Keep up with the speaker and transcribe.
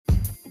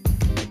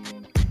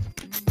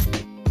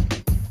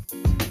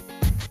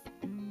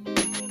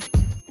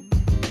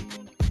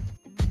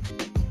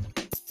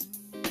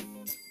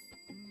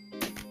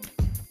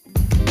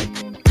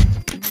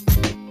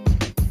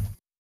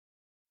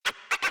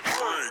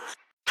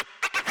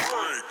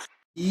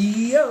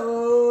Yo,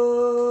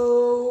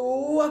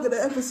 welcome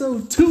to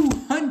episode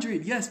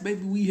 200. Yes,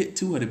 baby, we hit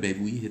 200,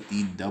 baby. We hit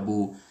the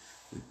double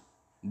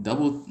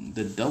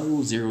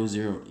zero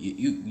zero.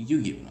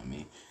 You get what I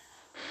mean.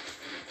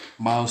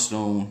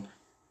 Milestone,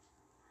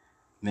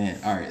 man.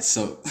 All right,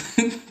 so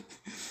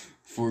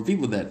for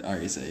people that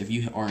so if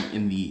you aren't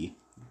in the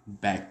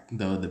back,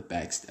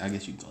 I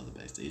guess you can call it the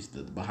backstage,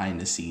 the behind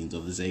the scenes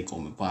of the Zay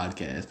Coleman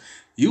podcast,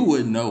 you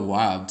wouldn't know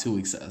why I'm so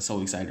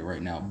excited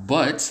right now,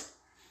 but.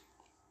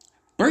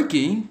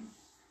 Breaking.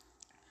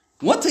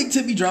 One Take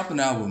Tippy dropped an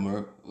album,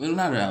 or well,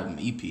 not an album,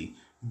 EP.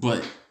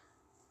 But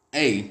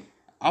hey,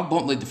 I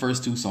bumped like the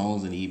first two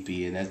songs in the EP,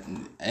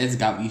 and that's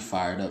got me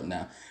fired up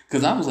now.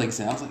 Cause I was like,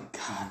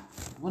 God,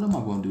 what am I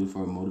going to do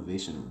for a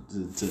motivation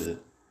to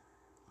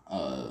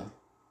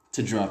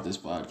drop this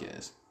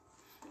podcast?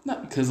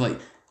 Not because like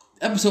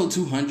episode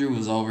 200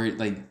 was already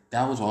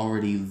that was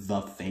already the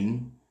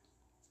thing.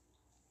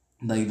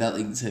 Like that,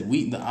 like I said,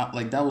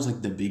 that was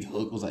like the big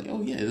hook. Was like,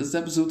 oh yeah, this is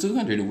episode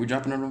 200, and we're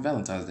dropping it on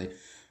Valentine's Day.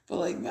 But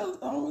like, I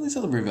don't really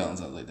celebrate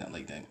Valentine's like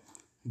that.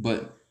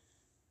 But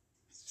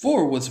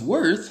for what's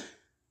worth,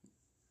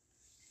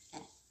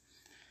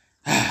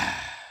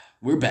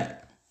 we're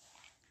back.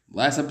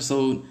 Last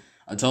episode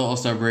until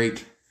All-Star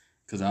break,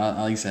 because like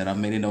I said, I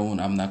made it known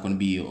I'm not going to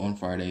be on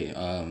Friday.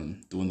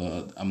 I'm not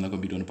going to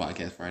be doing the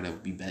podcast Friday. I'll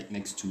be back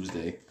next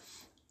Tuesday.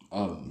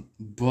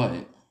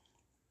 But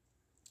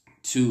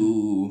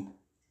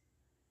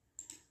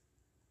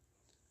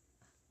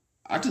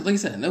like I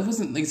said, that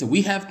wasn't like I said.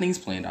 We have things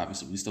planned.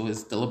 Obviously, it's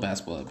still a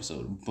basketball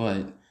episode,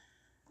 but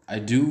I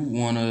do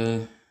want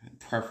to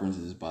preference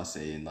this by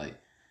saying like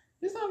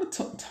there's not a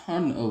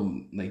ton of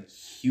like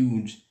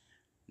huge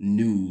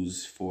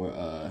news for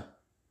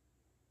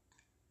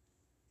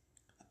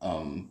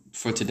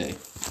today,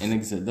 and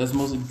like I said, that's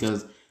mostly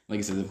because like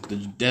I said, the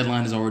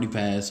deadline is already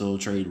passed, so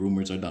trade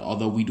rumors are done.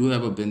 Although we do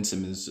have a Ben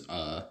Simmons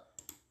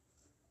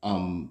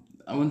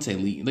I wouldn't say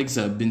leak. Like I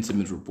said, Ben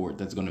Simmons report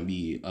that's going to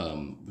be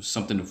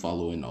something to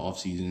follow in the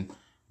offseason.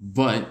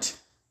 But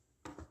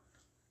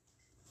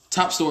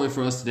top story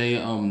for us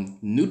today,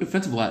 new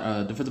defensive player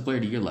of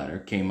the year ladder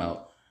came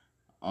out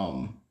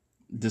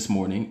this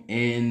morning,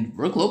 and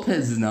Brook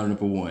Lopez is now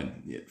number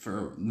one.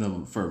 For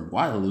a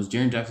while, it was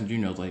Jaren Jackson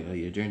Jr. I was like, oh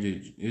yeah,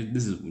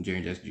 this is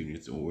Jaren Jackson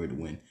Jr.'s award to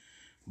win.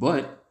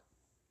 But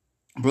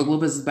Brook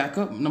Lopez is back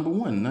up number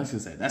one. And I was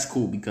gonna say that's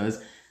cool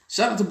because.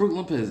 Shout out to Brook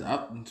Lopez.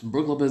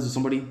 Brook Lopez is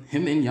somebody,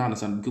 him and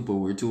Giannis Antetokounmpo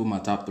were two of my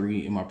top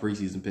three in my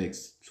preseason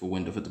picks for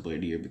win defensive player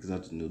of the year because I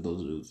just knew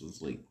those dudes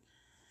was like,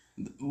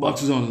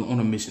 Bucks was on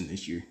a mission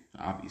this year,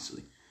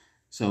 obviously.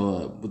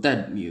 So with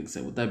that being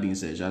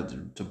said, shout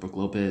out to Brook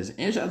Lopez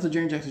and shout out to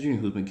Jaren Jackson Jr.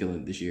 who's been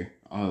killing it this year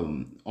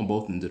on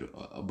both ends of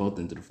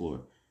the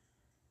floor.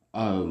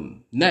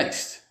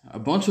 Next, a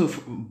bunch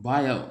of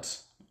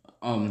buyouts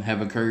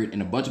have occurred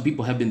and a bunch of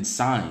people have been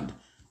signed.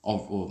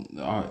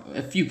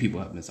 A few people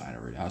have been signed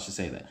already. I should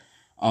say that.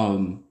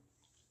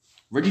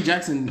 Reggie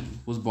Jackson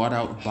was bought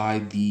out by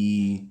where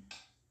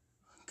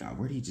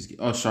did he just get?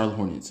 Oh, Charlotte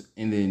Hornets,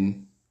 and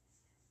then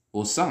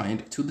was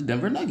signed to the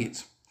Denver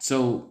Nuggets.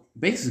 So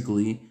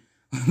basically,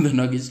 the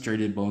Nuggets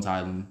traded Bones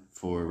Highland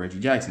for Reggie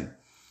Jackson,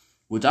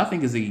 which I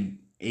think is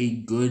a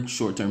good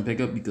short-term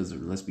pickup because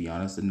let's be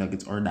honest, the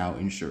Nuggets are now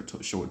in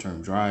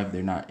short-term drive.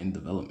 They're not in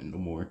development no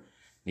more.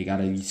 They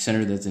got a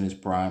center that's in his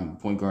prime,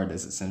 point guard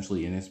that's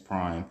essentially in his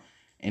prime,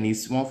 and a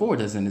small forward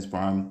that's in his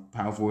prime,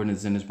 power forward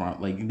that's in his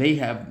prime. Like, they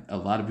have a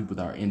lot of people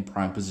that are in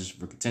prime position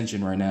for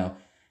contention right now,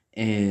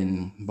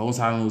 and Bones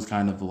Highland was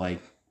kind of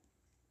like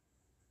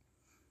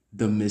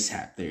the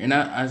mishap there. And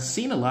I've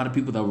seen a lot of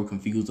people that were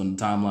confused on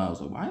the timeline. I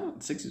was like,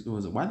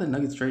 why the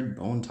Nuggets trade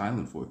Bones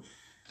Highland for?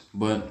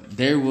 But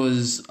there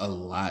was a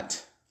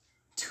lot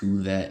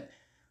to that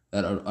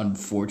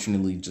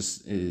unfortunately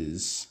just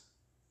is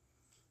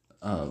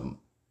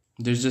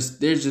there's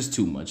just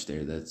too much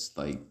there that's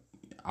like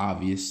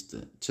obvious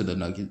to the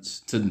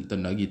Nuggets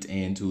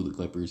and to the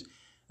Clippers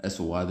as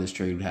to why this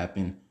trade would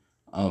happen.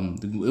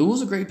 It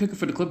was a great pickup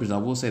for the Clippers. I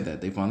will say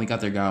that they finally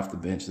got their guy off the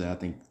bench that I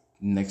think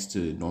next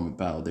to Norman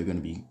Powell, they're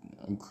going to be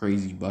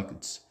crazy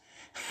buckets.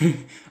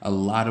 A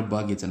lot of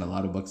buckets and a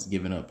lot of buckets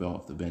given up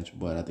off the bench,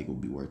 but I think it will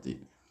be worth it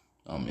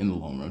in the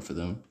long run for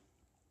them.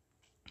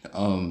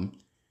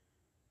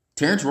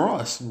 Terrence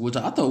Ross, which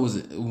I thought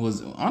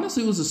was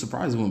honestly was a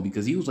surprising one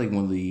because he was like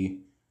one of the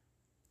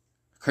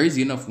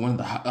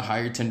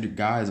higher tendered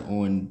guys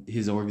on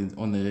his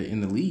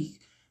in the league.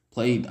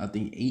 Played I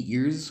think 8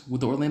 years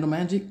with the Orlando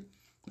Magic.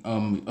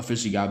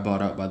 Officially got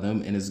bought out by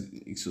them and I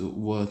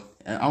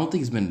don't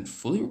think it's been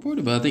fully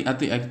reported, but I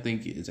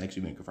think it's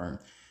actually been confirmed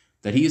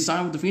that he is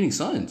signed with the Phoenix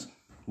Suns,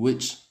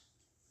 which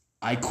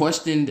I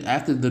questioned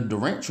after the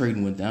Durant trade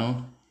went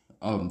down.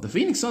 The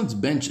Phoenix Suns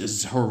bench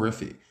is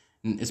horrific.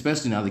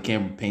 Especially now the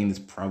Cameron Payne is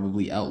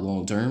probably out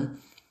long term.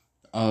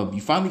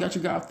 You finally got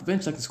your guy off the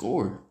bench that can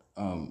score.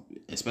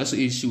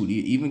 Especially shoot. He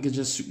even can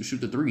just shoot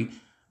the three.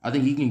 I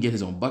think he can get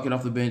his own bucket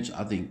off the bench.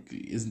 I think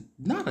is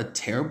not a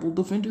terrible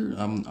defender.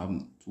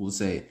 Will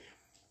say.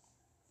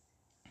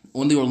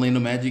 on the Orlando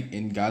Magic,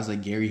 and guys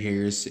like Gary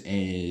Harris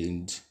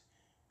and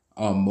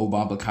Mo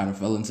Bamba kind of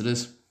fell into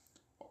this,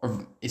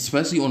 or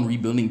especially on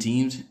rebuilding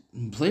teams.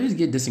 Players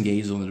get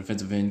disengaged on the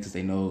defensive end because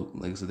they know,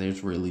 like I said,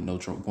 there's really no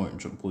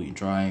point in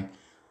trying.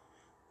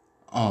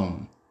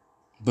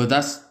 But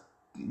that's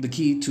the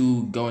key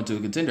to going to a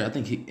contender. I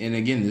think, I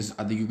think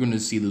you're going to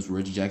see this with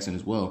Reggie Jackson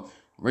as well.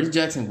 Reggie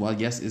Jackson, while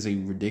yes, is a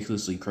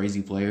ridiculously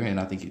crazy player, and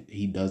I think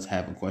he does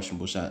have a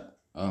questionable shot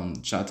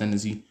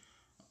tendency.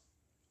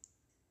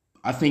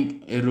 I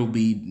think it'll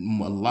be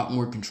a lot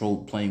more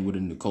controlled playing with a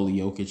Nikola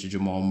Jokic, a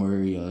Jamal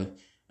Murray,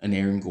 an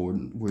Aaron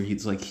Gordon, where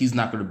he's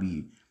not going to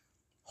be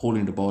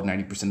holding the ball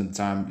 90% of the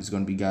time. It's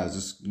going to be guys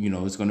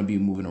it's going to be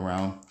moving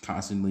around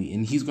constantly,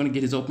 and he's going to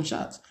get his open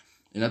shots.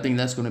 And I think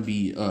that's going to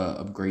be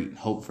a great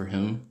hope for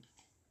him.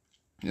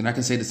 And I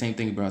can say the same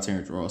thing about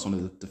Terrence Ross on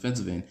the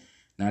defensive end.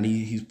 Now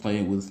he's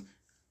playing with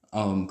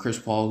Chris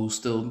Paul, who's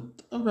still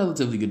a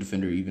relatively good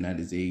defender even at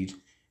his age.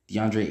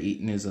 DeAndre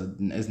Ayton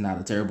is not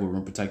a terrible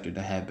rim protector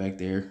to have back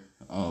there.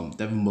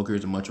 Devin Booker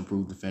is a much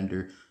improved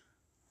defender.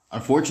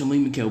 Unfortunately,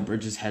 Mikal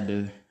Bridges had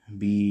to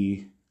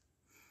be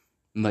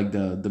like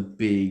the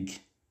big,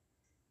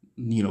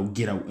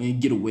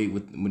 get away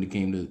with when it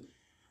came to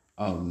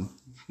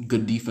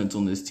good defense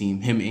on this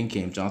team. Him and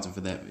Cam Johnson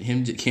for that.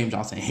 Cam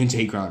Johnson and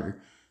Jay Crowder,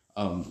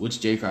 which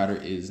Jay Crowder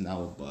is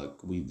now a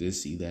Buck. We did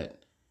see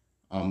that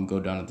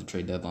go down at the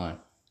trade deadline.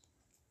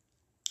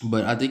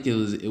 But I think it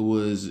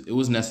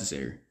was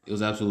necessary. It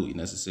was absolutely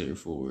necessary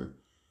for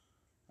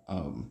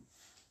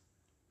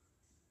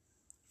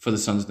the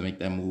Suns to make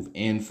that move,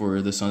 and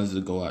for the Suns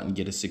to go out and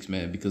get a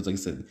 6-man, because like I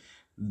said,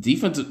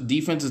 defense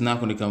is not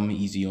going to come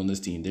easy on this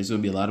team. There's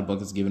going to be a lot of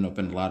buckets given up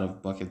and a lot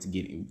of buckets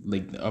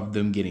of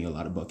them getting a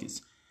lot of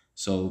buckets.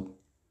 So,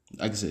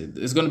 like I said,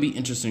 it's going to be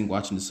interesting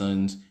watching the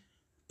Suns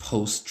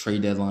post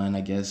trade deadline.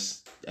 I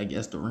guess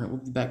Durant will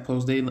be back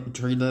post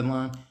trade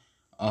deadline.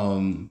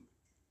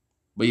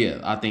 But yeah,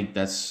 I think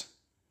it's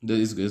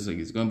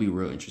going to be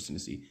real interesting to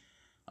see.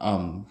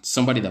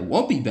 Somebody that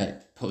won't be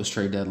back post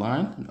trade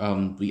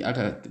deadline. We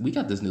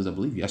got this news, I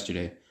believe,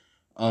 yesterday.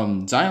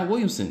 Zion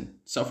Williamson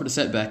suffered a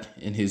setback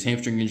in his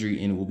hamstring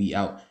injury and will be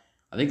out.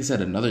 I think it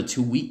said another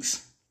 2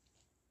 weeks.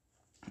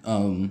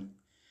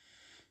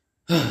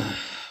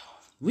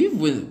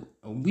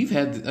 We've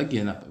had,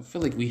 again, I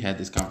feel like we had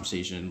this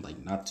conversation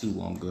like not too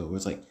long ago, where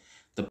it's like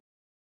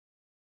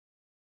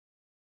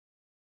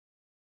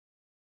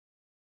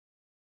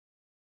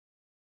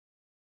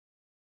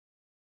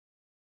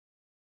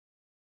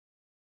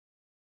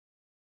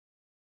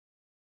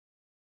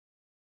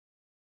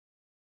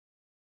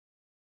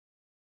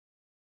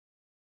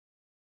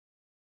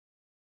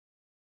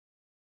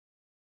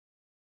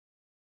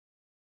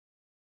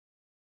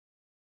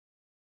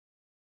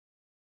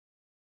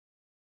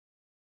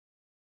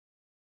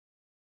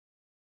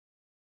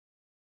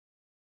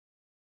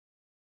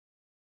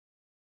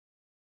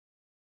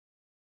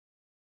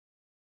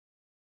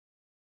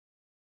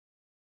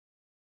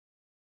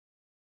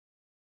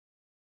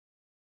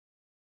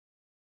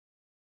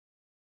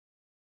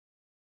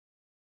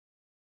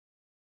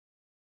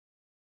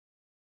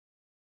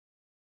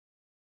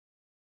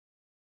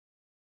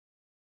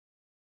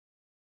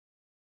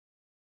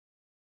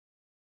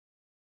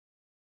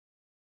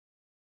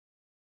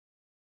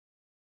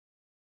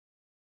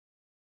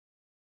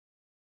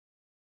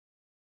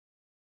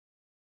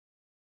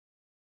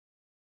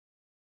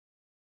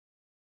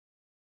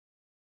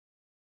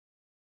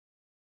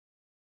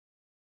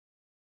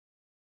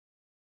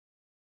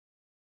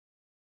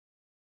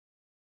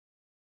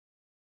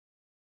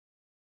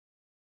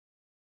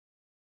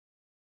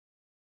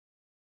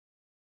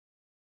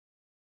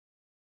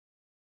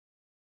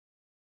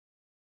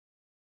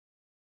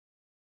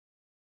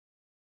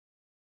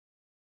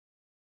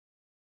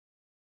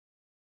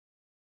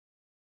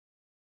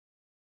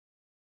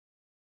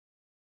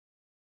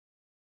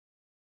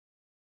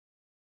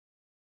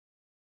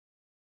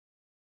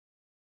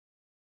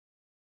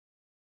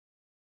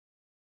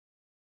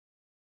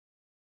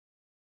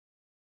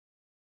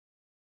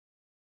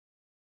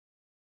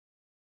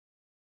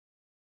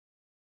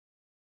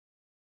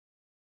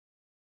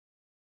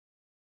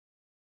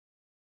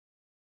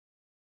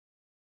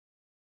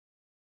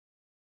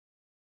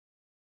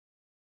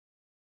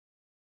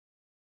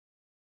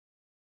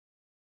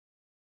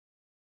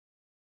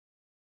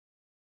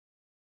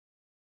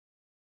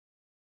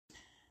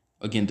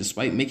again,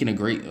 despite making a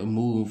great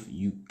move,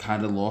 you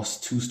kind of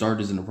lost 2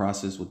 starters in the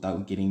process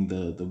without getting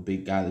the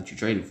big guy that you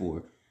traded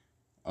for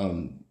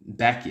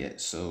back yet.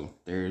 So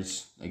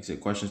there's, like I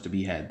said, questions to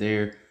be had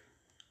there.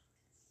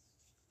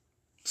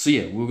 So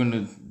yeah, we're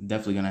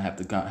definitely gonna have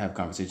to have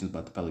conversations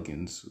about the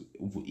Pelicans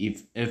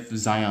if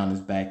Zion is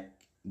back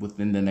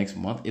within the next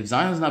month. If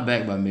Zion's not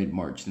back by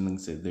mid-March, then like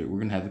I said, we're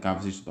gonna have the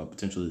conversations about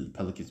potentially the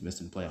Pelicans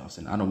missing playoffs,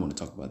 and I don't want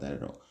to talk about that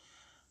at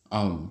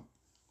all.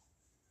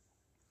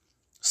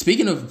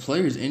 Speaking of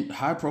players,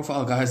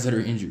 high-profile guys that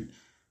are injured,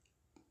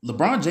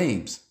 LeBron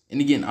James.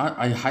 And again,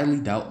 I highly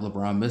doubt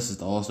LeBron misses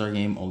the All-Star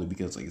game, only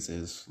because, like it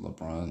says,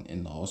 LeBron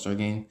in the All-Star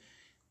game.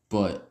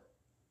 But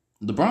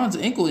LeBron's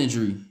ankle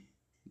injury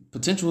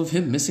potential of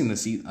him missing the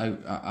season.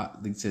 I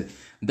like I said,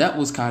 that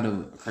was kind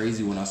of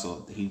crazy when I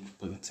saw that he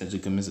potentially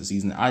could miss the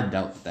season. I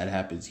doubt that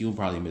happens. He'll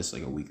probably miss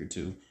like a week or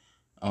two.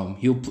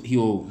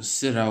 He'll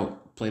sit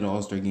out, play the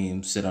All-Star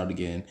game, sit out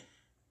again,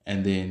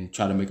 and then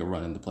try to make a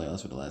run in the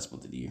playoffs for the last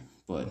month of the year.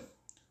 But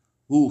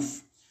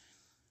oof.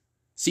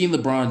 Seeing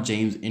LeBron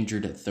James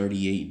injured at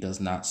 38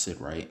 does not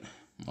sit right.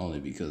 Only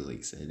because, like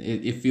I said,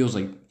 it feels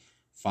like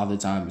Father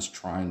Time is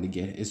trying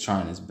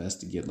his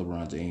best to get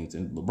LeBron James,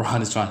 and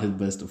LeBron is trying his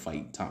best to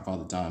fight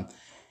Father Time.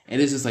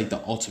 And it's just like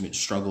the ultimate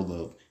struggle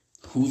of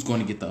who's going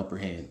to get the upper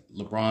hand,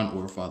 LeBron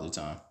or Father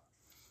Time.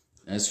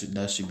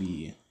 That should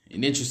be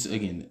an interesting,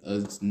 again, a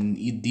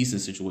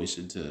decent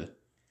situation to.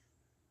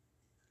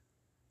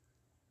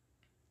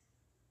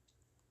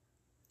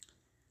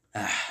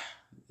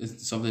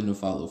 It's something to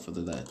follow for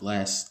the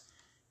last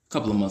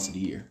couple of months of the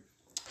year.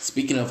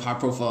 Speaking of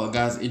high-profile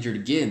guys injured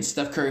again,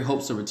 Steph Curry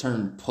hopes to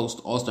return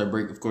post-All-Star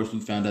break. Of course,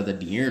 we found out that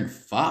De'Aaron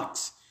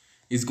Fox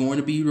is going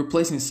to be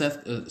replacing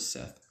Steph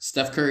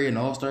Curry in the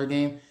All-Star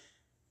game.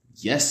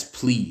 Yes,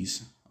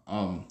 please.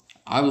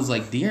 I was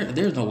like,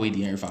 there's no way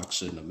De'Aaron Fox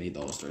shouldn't have made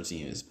the All-Star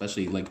team,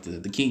 especially like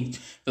the Kings.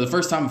 For the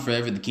first time in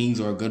forever, the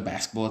Kings are a good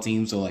basketball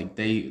team, so like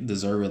they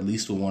deserve at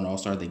least one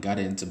All-Star. They got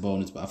it into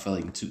bonus, but I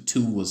felt like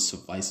two was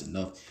suffice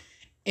enough.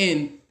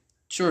 And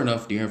sure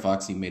enough, De'Aaron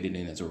Fox, he made it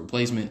in as a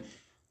replacement.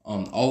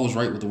 All was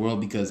right with the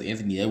world because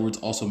Anthony Edwards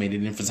also made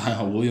it in for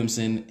Zion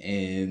Williamson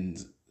and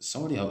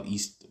somebody out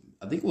east.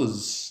 I think it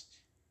was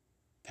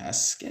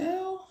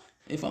Pascal,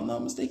 if I'm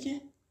not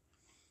mistaken.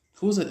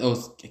 Who was it?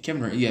 Oh,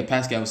 Kevin Durant. Yeah,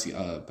 Pascal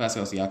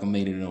Siakam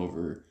made it in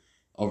over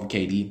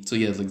KD. So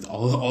yeah, like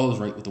all was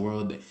right with the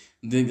world. I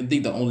think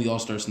the only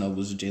All-Star snub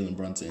was Jalen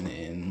Brunson,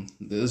 and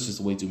there's just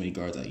way too many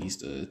guards out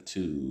east to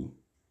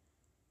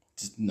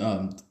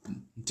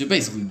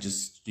basically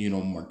just,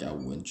 mark out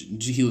when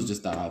he was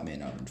just the odd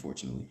man out,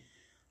 unfortunately.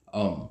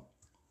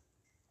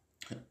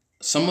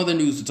 Some other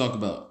news to talk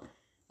about.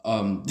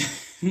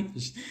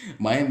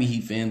 Miami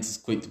Heat fans is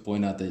quick to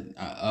point out that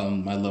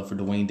my love for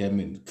Dwayne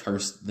Dedmon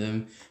cursed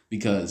them,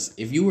 because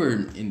if you were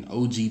an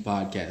OG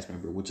podcast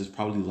member, which is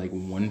probably like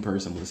one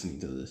person listening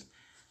to this,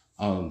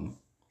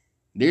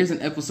 there's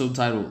an episode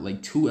titled,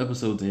 like 2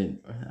 episodes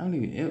in,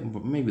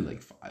 maybe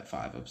like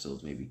five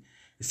episodes maybe.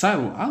 It's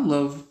titled, I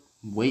love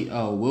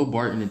Will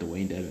Barton and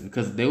Dwayne Dedmon,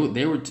 because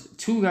they were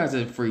two guys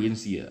at free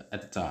agency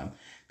at the time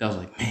that was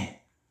like, man,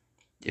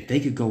 if they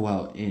could go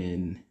out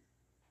and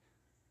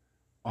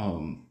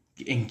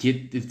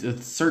get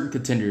a certain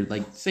contender,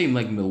 like say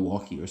like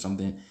Milwaukee or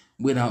something,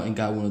 went out and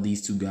got one of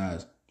these two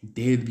guys,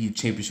 they'd be a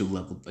championship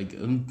level, like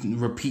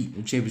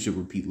championship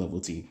repeat level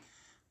team.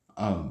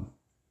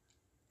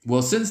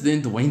 Well, since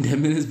then, Dwayne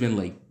Dedmon has been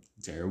like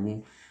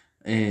terrible.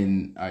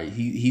 And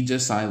he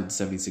just signed with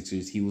the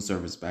 76ers. He will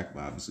serve as backup,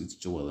 obviously, to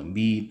Joel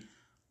Embiid.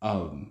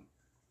 I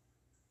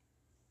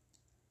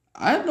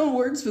have no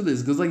words for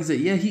this because, like I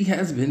said, yeah, he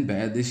has been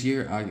bad this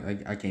year.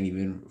 I can't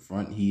even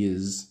front. He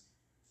is.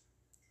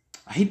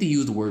 I hate to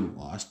use the word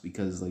washed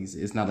because, like I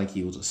said, it's not like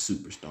he was a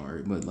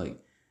superstar, but like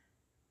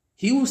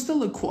he was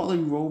still a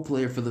quality role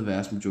player for the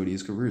vast majority of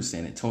his career.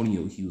 San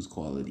Antonio, he was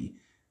quality.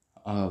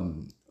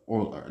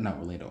 Or not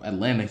Orlando,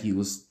 Atlanta. He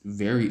was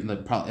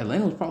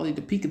Atlanta was probably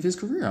the peak of his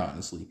career,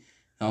 honestly.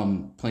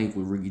 Playing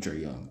with Ricky Trae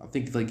Young, I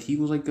think like he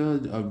was like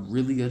a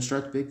really good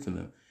stretch big for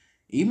them.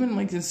 Even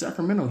like in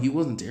Sacramento, he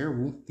wasn't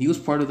terrible. He was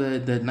part of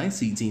that 9th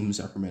seed team in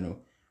Sacramento.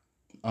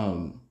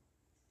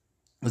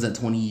 Was that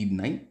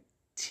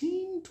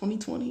 2019,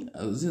 2020?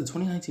 Was it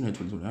 2019 or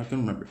 2020? I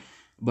can't remember.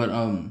 But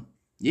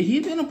yeah, he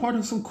had been a part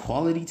of some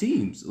quality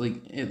teams.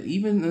 Like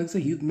even like I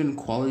said, he's been a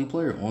quality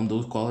player on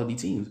those quality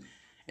teams.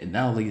 And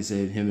now, like I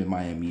said, him in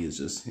Miami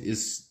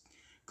is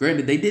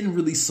granted they didn't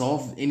really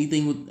solve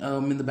anything with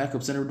in the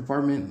backup center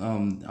department.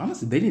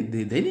 Honestly, they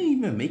didn't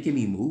even make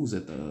any moves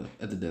at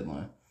the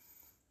deadline,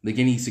 like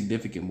any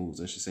significant moves,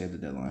 I should say, at the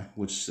deadline.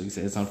 Which, like I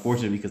said, it's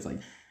unfortunate because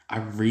like I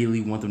really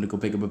want them to go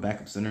pick up a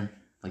backup center,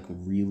 like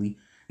really.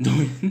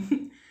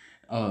 Bam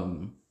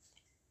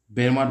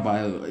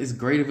Adebayo is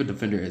great of a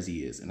defender as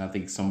he is, and I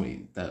think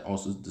somebody that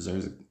also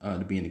deserves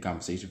to be in the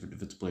conversation for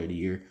Defensive Player of the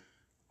Year.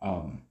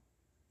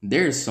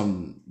 There's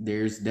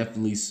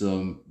definitely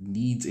some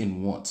needs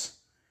and wants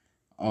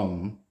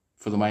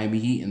for the Miami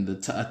Heat, and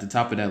at the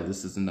top of that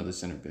list is another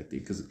center back there,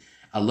 because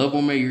I love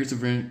Omer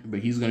Yurtseven,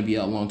 but he's going to be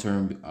out long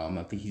term.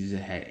 I think he just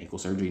had ankle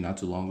surgery not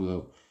too long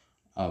ago,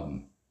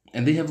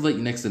 and they have like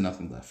next to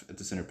nothing left at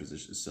the center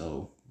position.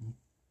 So,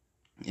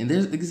 and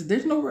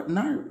there's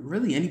not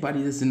really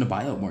anybody that's in the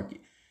buyout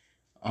market.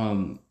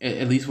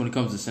 At least when it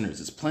comes to centers,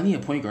 there's plenty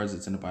of point guards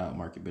that's in the buyout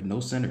market, but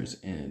no centers.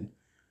 And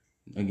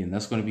again,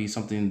 that's going to be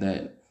something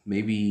that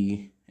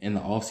maybe in the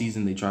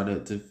offseason they try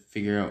to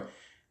figure out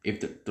if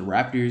the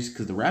Raptors,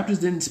 because the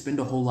Raptors didn't spend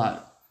a whole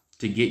lot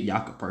to get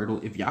Jakob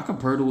Poeltl. If Jakob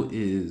Poeltl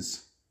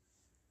is,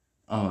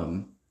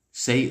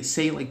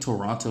 say like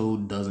Toronto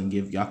doesn't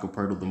give Jakob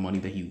Poeltl the money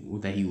that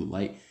he would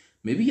like,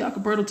 maybe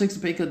Jakob Poeltl takes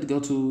a pay cut to go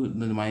to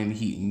the Miami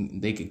Heat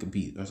and they can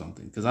compete or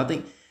something. Because I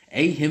think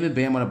him and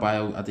Bam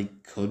Adebayo I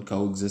think could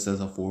coexist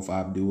as a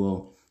 4-5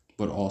 duo,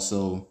 but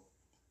also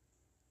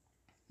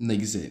like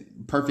you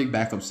said, perfect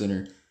backup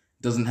center.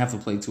 Doesn't have to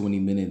play too many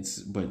minutes,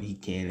 but he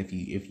can if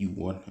you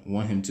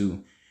want him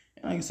to.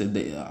 And like I said,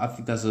 I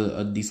think that's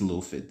a decent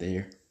little fit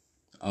there.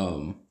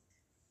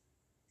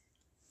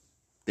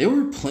 There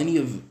were plenty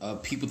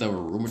of people that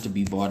were rumored to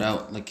be bought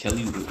out. Like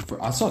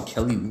I saw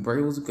Kelly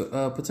Oubre was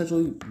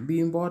potentially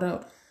being bought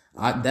out.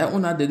 That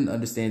one I didn't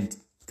understand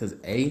because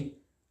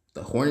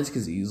the Hornets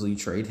could easily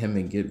trade him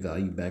and get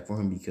value back for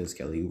him because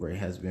Kelly Oubre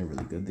has been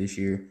really good this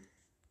year.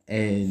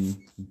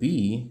 And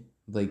B,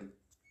 like,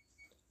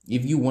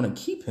 if you want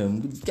to keep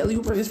him, Kelly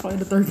Oubre is probably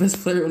the third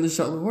best player on the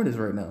Charlotte Hornets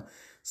right now.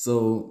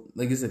 So,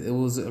 like I said, it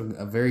was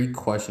a very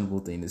questionable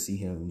thing to see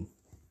him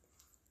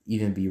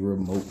even be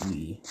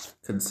remotely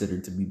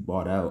considered to be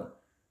bought out.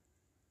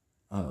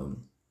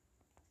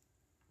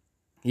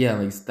 Yeah,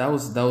 like that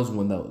was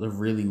one that was a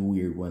really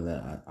weird one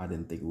that I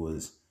didn't think it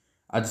was.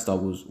 I just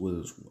thought was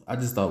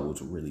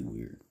really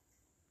weird.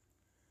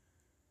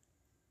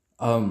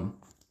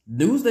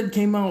 News that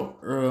came out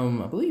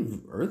I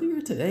believe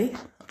earlier today.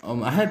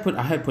 I had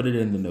put it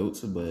in the notes,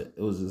 but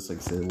it was just like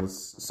I said, it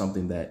was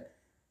something that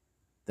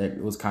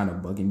was kind of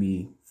bugging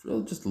me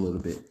for just a little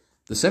bit.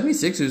 The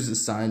 76ers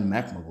signed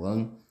Mac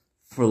McClung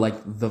for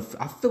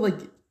I feel like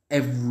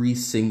every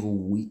single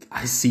week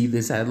I see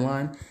this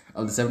headline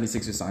of the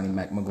 76ers signing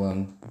Mac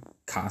McClung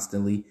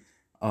constantly.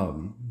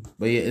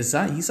 But yeah,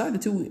 he signed a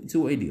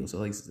two-way deal. So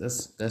like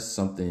that's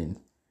something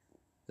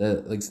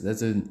that like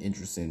that's an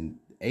interesting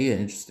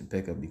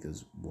pickup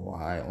because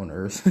why on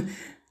earth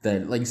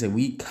that like I said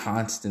we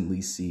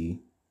constantly see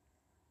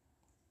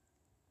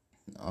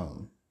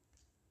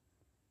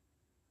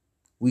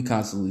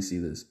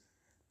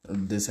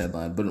this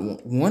headline.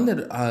 But one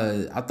that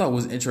I thought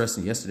was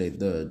interesting yesterday,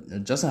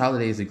 the Justin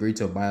Holiday has agreed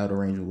to a buyout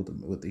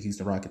arrangement with the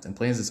Houston Rockets and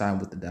plans to sign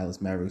with the Dallas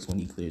Mavericks when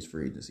he clears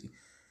free agency.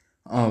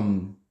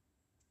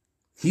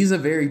 He's a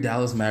very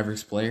Dallas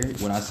Mavericks player.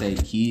 When I say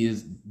he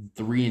is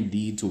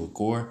 3-and-D to a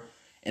core,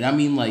 and I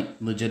mean like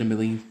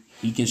legitimately,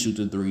 he can shoot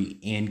the three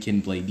and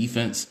can play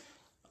defense.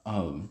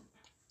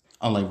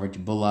 Unlike Reggie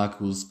Bullock,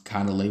 who's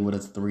kind of labeled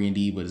as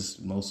 3-and-D, but is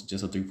mostly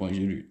just a 3-point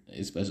shooter.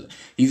 Especially,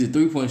 he's a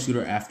 3-point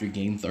shooter after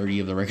game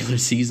 30 of the regular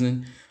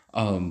season.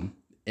 And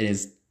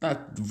it's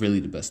not really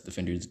the best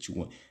defender that you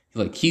want.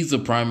 Like he's a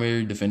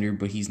primary defender,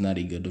 but he's not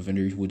a good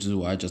defender, which is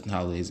why Justin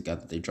Holiday is a guy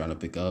that they're trying to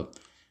pick up.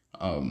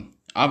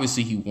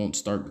 Obviously, he won't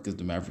start because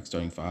the Mavericks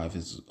starting five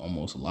is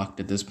almost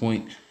locked at this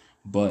point.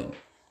 But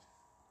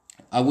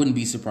I wouldn't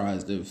be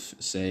surprised if,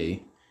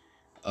 say,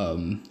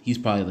 he's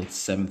probably like the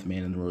seventh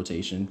man in the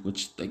rotation,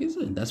 which like I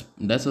said,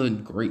 that's a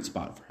great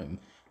spot for him,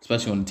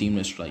 especially on a team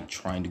that's like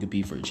trying to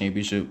compete for a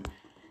championship,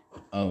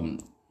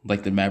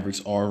 like the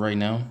Mavericks are right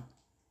now.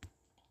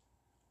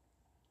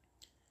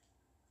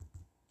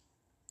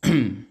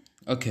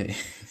 Okay,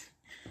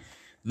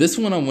 this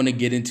one I want to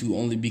get into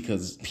only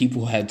because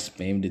people had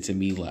spammed it to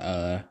me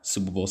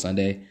Super Bowl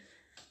Sunday,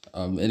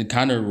 and it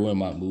kind of ruined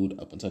my mood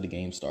up until the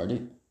game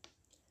started.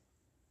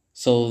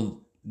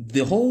 So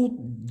the whole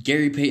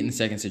Gary Payton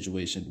II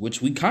situation,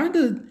 which we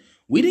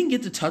didn't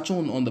get to touch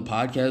on the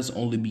podcast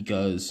only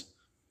because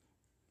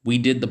we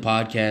did the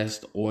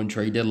podcast on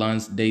trade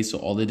deadlines day. So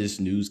all of this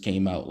news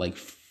came out like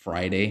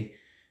Friday,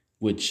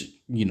 which,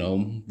 we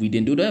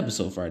didn't do the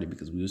episode Friday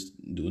because we was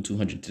doing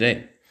 200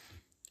 today.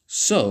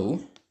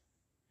 So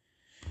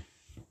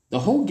the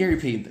whole Gary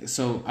Payton thing.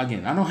 So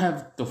again, I don't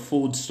have the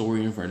full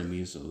story in front of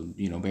me. So,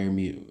 bear with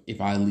me if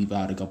I leave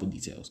out a couple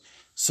details.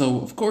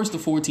 So, of course, the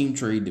 4-team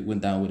trade that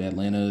went down with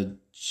Atlanta,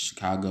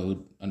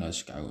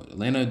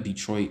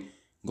 Detroit,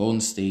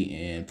 Golden State,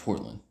 and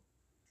Portland.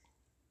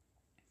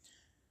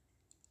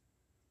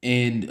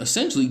 And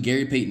essentially,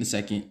 Gary Payton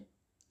II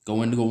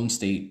going to Golden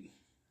State.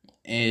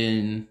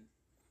 And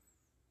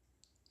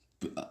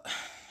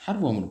how do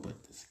I want to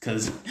put this?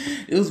 Because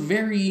it was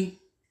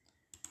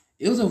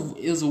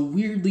a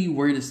weirdly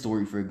worded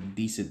story for a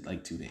decent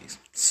 2 days.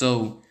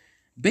 So,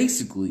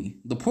 basically,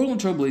 the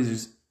Portland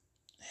Trailblazers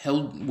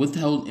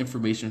withheld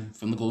information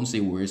from the Golden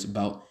State Warriors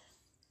about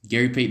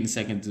Gary Payton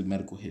II's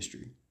medical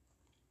history.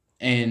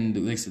 And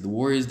like I said, the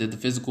Warriors did the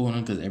physical on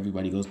him because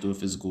everybody goes through a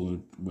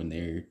physical when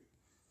they're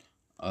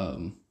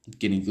when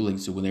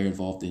they're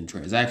involved in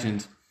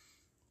transactions.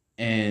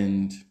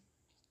 And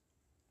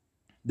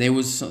there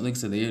was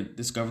they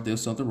discovered there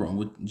was something wrong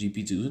with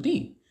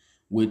GP2D,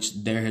 which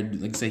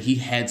he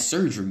had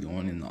surgery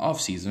on in the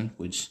offseason,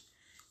 which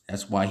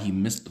that's why he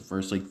missed the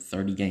first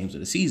 30 games of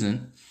the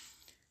season.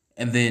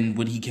 And then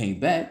when he came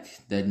back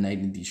that night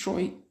in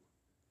Detroit,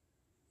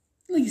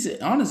 like you said,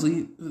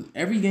 honestly,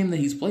 every game that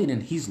he's played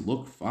in, he's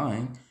looked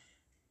fine.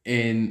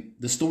 And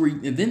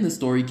then the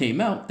story came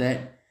out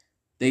that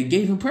they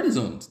gave him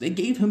prednisones. They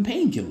gave him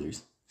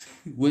painkillers,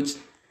 which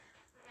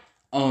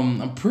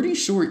I'm pretty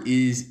sure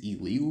is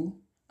illegal.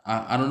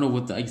 I don't know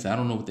what the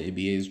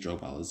NBA's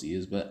drug policy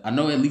is, but I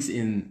know at least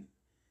in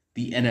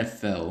the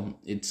NFL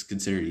it's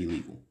considered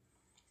illegal.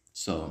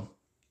 So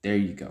there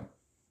you go.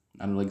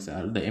 I don't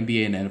the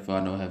NBA and the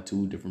NFL I know have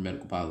two different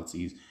medical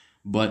policies,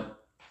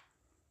 but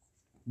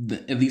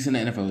at least in the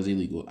NFL it's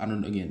illegal. I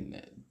don't know.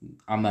 Again,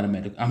 I'm not a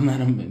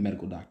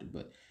medical doctor,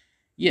 but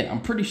yeah,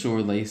 I'm pretty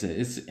sure, like I said,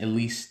 it's at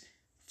least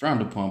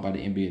frowned upon by the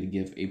NBA to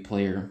give a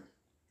player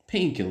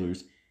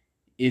painkillers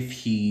if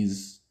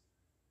he's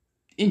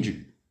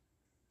injured.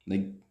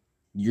 Like,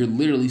 you're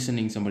literally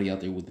sending somebody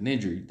out there with an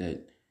injury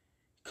that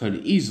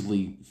could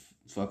easily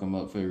fuck him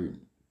up for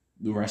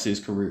the rest of his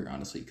career,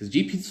 honestly. Because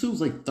GP2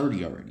 is like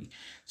 30 already.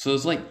 So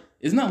it's like,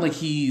 it's not like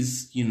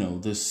he's,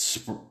 this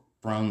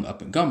sprung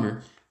up and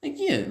comer. Like,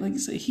 yeah, like I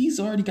said, he's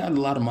already got a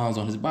lot of miles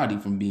on his body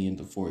from being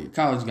the 4-year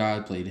college guy,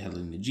 played hell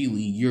in the G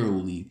League, Euro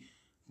League,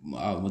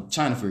 with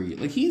China for a year.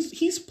 Like,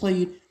 he's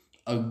played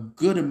a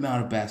good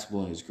amount of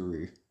basketball in his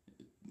career.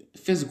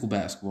 Physical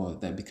basketball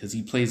at that, because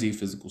he plays a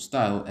physical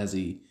style as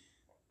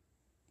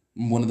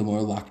one of the more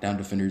lockdown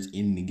defenders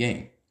in the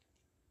game.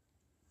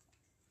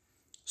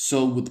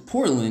 So with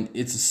Portland,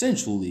 it's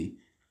essentially,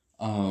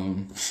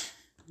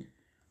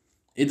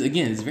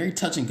 it's very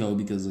touch and go,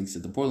 because, like I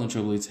said, the Portland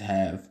Trailblazers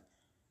have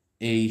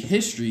a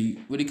history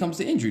when it comes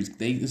to injuries.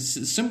 A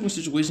similar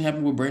situation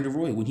happened with Brandon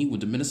Roy when he went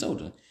to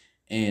Minnesota.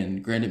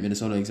 And granted,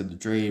 Minnesota accepted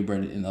the trade,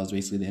 and that was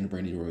basically the end of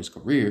Brandon Roy's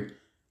career.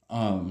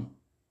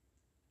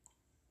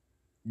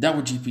 That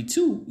with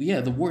GP2,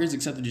 yeah, the Warriors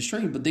accepted his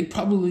trade, but they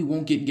probably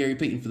won't get Gary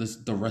Payton for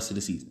the rest of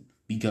the season,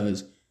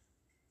 because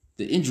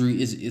the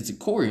injury is a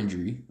core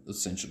injury,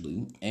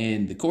 essentially.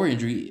 And the core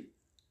injury,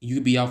 you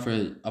could be out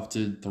for up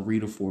to 3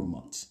 to 4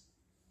 months.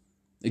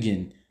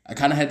 Again, I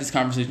kind of had this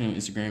conversation on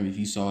Instagram. If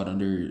you saw it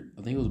under,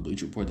 I think it was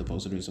Bleacher Report that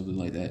posted it or something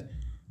like that.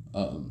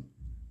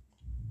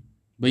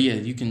 But yeah,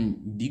 you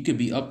could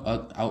be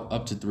out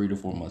up to 3 to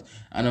 4 months.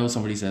 I know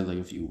somebody said like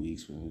a few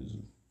weeks,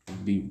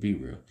 but be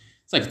real.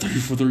 It's like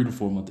a 3 to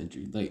 4 month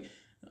injury. Like,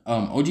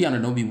 OG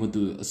Anunoby went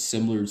through a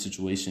similar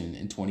situation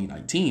in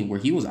 2019 where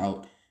he was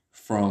out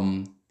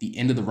from the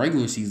end of the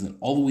regular season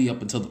all the way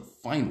up until the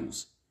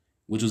finals,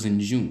 which was in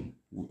June,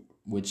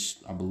 which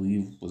I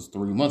believe was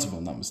 3 months, if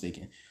I'm not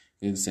mistaken.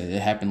 It said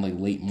it happened like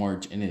late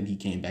March, and then he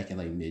came back in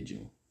like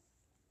mid-June.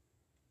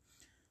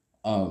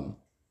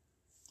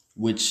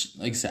 Which,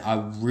 like I said,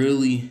 I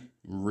really,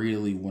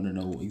 really want to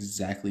know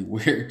exactly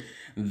where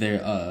their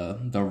the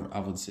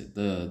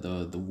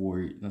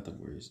Warriors, not the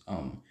Warriors,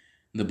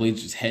 the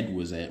Blazers' head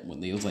was at when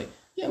they was like,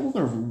 yeah, we're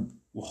gonna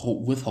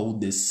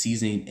withhold this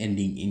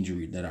season-ending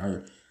injury that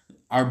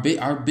our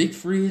big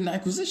free agent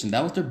acquisition,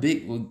 that was their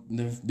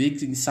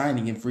big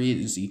signing in free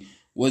agency,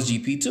 was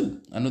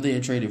GP2. I know they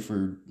had traded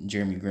for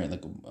Jeremy Grant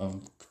like a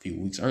few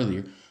weeks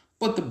earlier,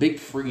 but the big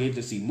free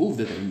agency move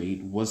that they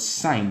made was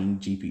signing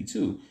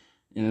GP2.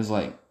 And it's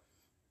like,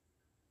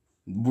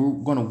 we're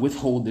going to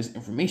withhold this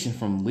information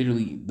from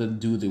literally the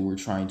dude that we're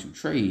trying to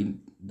trade,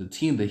 the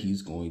team that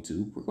he's going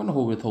to. We're going to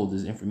withhold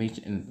this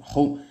information and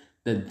hope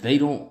that they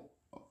don't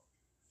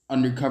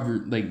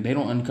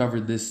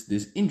uncover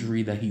this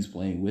injury that he's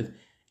playing with.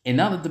 And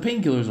now that the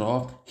painkillers are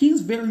off,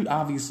 he's very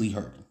obviously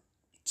hurting.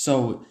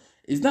 So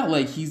it's not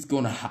like he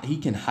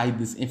can hide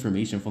this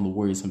information from the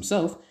Warriors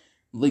himself.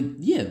 Like,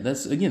 yeah,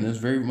 that's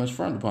very much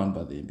frowned upon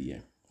by the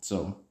NBA.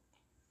 So,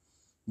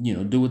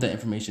 do with that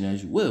information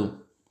as you will.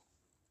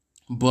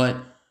 But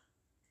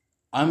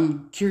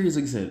I'm curious,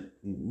 like I said,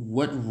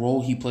 what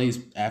role he plays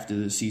after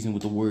the season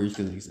with the Warriors.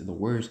 Because, like I said, the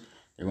Warriors,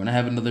 they're going to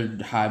have another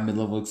high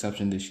mid-level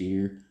exception this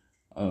year.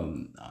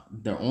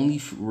 Their only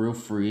real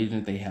free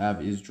agent they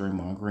have is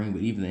Draymond Green.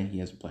 But even then, he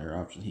has a player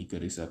option. He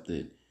could accept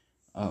it.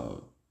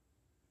 But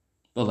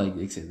like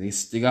I said, they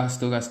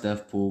still got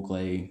Steph, Poole,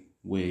 Clay,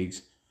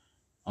 Wiggs,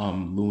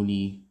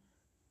 Looney.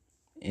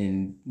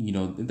 And,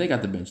 they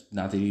got the bench.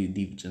 Not that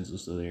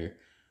DiVincenzo's still there.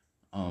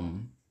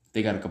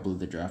 They got a couple of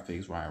the draft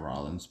picks, Ryan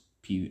Rollins,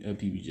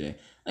 PBJ.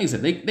 Like I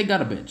said, they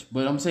got a bench.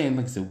 But I'm saying,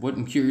 like I said,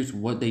 I'm curious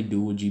what they do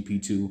with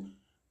GP2,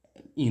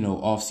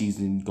 off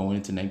season, going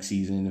into next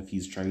season, if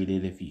he's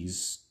traded, if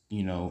he's,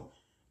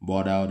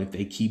 bought out, if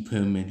they keep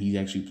him and he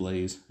actually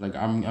plays. Like,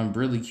 I'm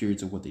really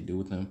curious of what they do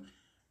with him,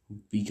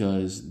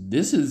 because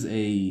this is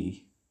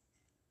a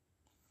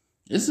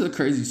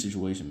crazy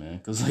situation, man.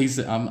 Because, like I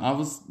said, I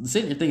was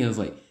sitting there thinking, I was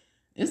like,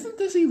 isn't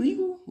this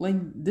illegal? Like,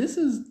 this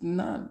is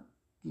not,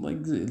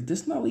 like,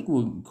 this is not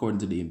legal according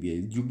to the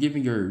NBA. You're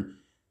giving your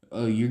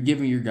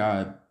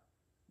guy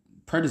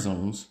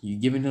prednisones, you're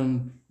giving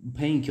him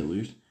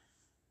painkillers,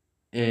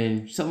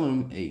 and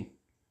telling him, hey,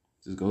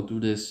 just go through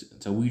this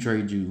until we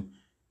trade you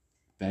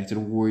back to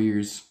the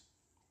Warriors.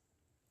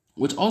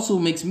 Which also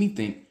makes me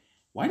think,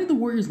 why did the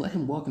Warriors let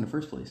him walk in the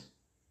first place?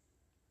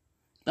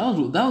 That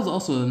was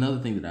also another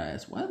thing that I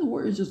asked. Why did the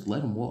Warriors just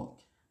let him walk?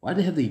 Why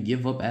did they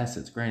give up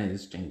assets? Granted,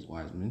 it's James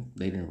Wiseman.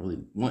 They didn't really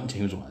want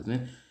James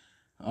Wiseman.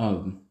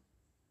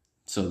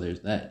 So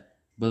there's that.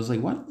 But it's like,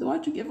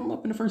 why'd you give him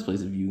up in the first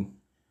place if you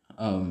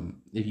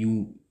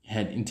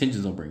had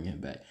intentions on bringing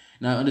him back?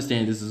 Now, I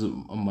understand this is a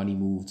money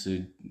move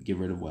to get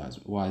rid of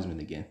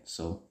Wiseman again.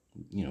 So,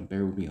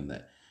 bear with me on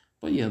that.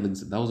 But yeah, like I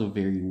said, that was a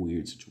very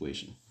weird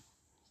situation.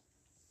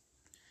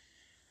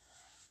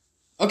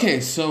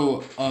 Okay,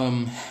 so,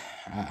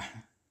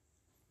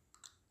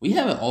 we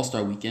have an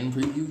All-Star Weekend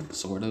preview,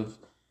 sort of.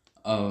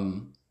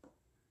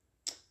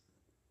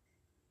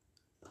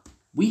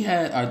 We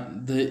had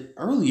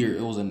earlier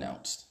it was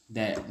announced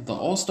that the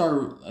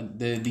All-Star,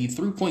 the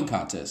 3-point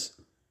contest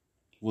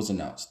was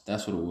announced.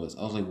 That's what it was.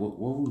 I was like, what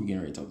were we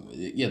getting ready to talk about?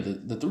 Yeah,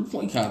 the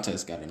 3-point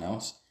contest got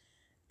announced.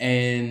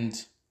 And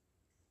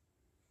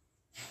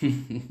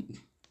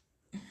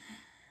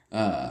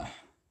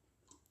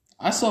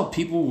I saw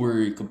people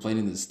were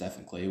complaining that Steph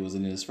and Clay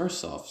wasn't in his.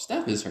 First off,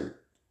 Steph is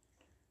hurt.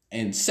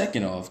 And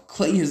second off,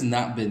 Clay has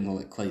not been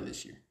like Clay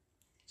this year.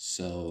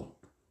 So,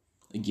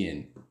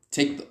 again,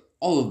 take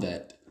all of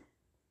that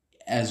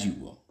as you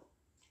will.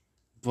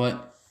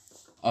 But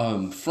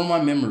from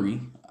my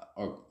memory,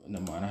 or no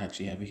mind, I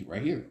actually have it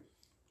right here.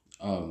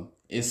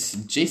 It's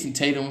Jason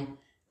Tatum,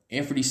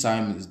 Anthony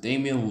Simons,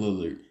 Damian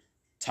Lillard,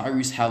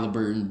 Tyrese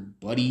Halliburton,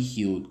 Buddy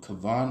Hield,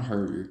 Kevon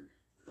Huerter.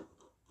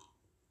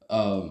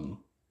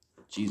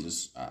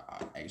 Jesus, I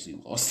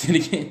actually lost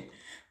it again.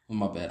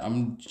 My bad.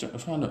 I'm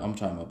trying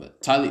my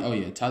bad.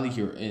 Tyler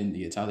Hero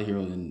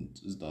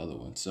is the other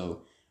one.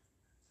 So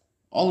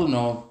all in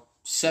all,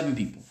 7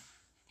 people.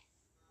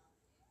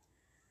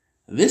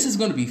 This is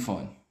going to be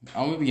fun.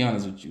 I'm going to be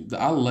honest with you.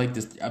 I like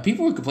this.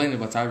 People were complaining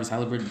about Tyrese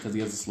Halliburton because he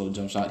has a slow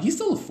jump shot. He's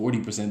still a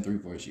 40%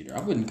 three-point shooter. I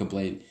wouldn't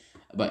complain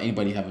about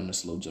anybody having a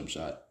slow jump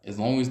shot. As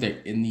long as they're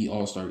in the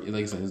All-Star,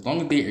 like I said, as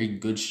long as they're a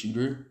good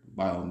shooter,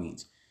 by all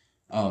means.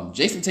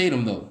 Jason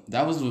Tatum, though,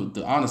 that was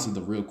honestly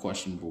the real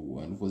questionable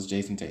one was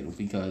Jason Tatum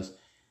because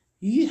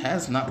he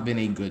has not been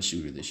a good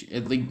shooter this year.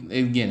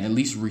 Again, at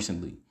least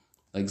recently.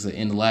 Like I said,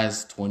 in the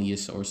last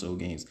 20-ish or so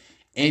games.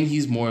 And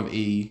he's more of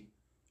a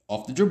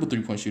off-the-dribble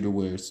three-point shooter,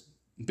 where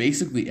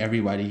basically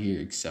everybody here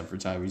except for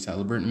Tyrese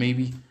Halliburton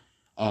maybe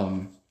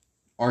are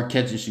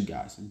catch-and-shoot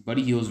guys.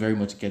 Buddy Hield is very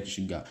much a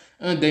catch-and-shoot guy.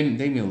 Damian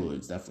Lillard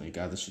is definitely a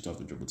guy that shoots off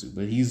the dribble too,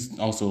 but he's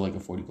also like a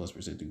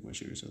 40+% three-point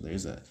shooter, so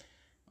there's that.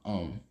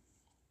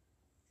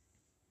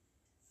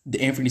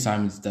 The Anthony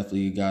Simons is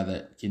definitely a guy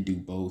that can do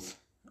both.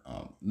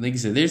 Like I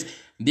said,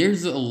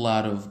 there's a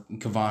lot of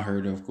Kevon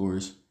Huerter, of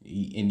course,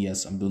 and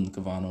yes, I'm building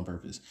Kevon on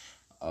purpose.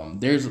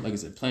 There's, like I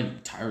said, plenty.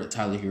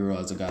 Tyler Hero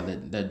is a guy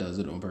that does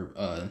it on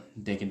purpose.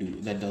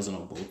 That does it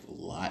on both a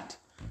lot.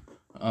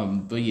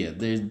 But yeah,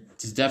 there's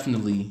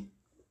definitely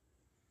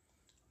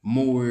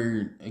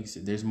more. Like I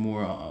said, there's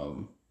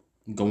more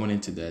going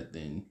into that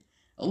than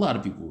a lot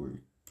of people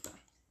were.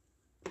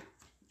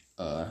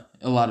 A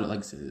lot of, like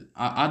I said,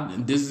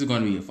 this is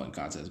going to be a fun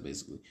contest.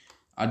 Basically,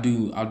 I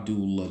do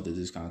love that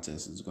this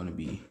contest is going to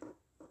be.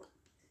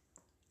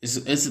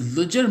 It's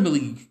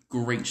legitimately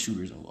great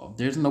shooters involved.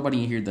 There's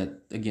nobody in here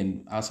that,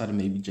 again, outside of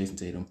maybe Jason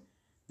Tatum,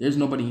 there's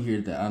nobody in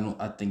here that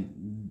I think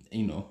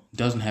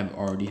doesn't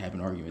already have an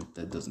argument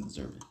that doesn't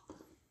deserve it.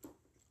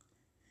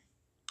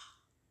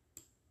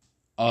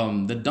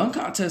 The dunk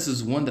contest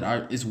is one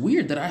that it's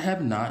weird that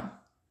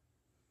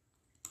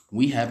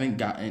we haven't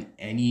gotten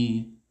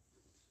any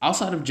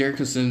outside of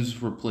Jericho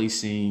Sims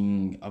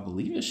replacing, I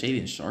believe it's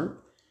Shaedon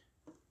Sharp.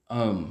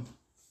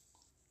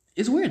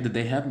 It's weird that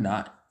they have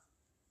not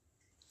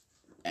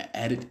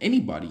added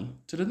anybody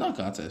to the dunk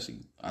contest.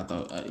 I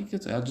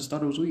just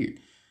thought it was weird.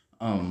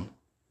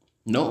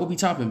 No Obi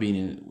Toppin being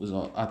in it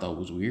I thought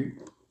was weird.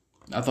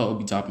 I thought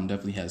Obi Toppin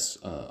definitely has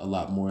a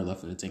lot more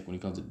left in the tank when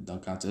it comes to the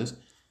dunk contest.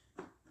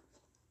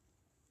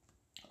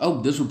 Oh,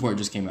 this report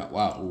just came out.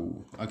 Wow.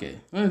 Ooh, okay.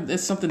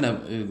 That's something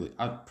that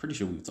I'm pretty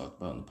sure we've talked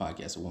about on the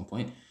podcast at one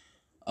point.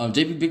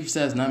 JB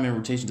Bickerstaff's 9-man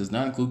rotation does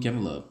not include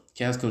Kevin Love.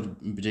 Cavs coach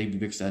JB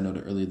Bickerstaff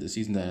noted earlier this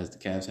season that as the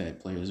Cavs had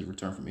players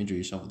return from injury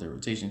and shuffle their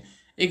rotation,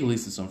 it could lead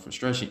to some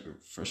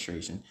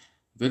frustration.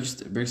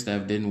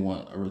 Bickerstaff didn't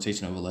want a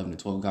rotation of 11 to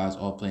 12 guys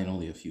all playing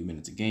only a few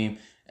minutes a game,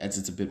 as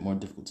it's a bit more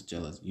difficult to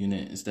gel as a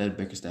unit. Instead,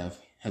 Bickerstaff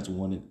has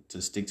wanted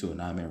to stick to a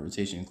 9-man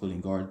rotation,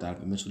 including guards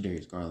Donovan Mitchell,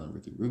 Darius Garland,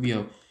 Ricky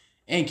Rubio,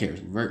 and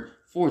Karis LeVert,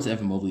 forwards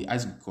Evan Mobley,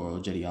 Isaac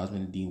Okoro, Jetty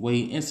Osman, and Dean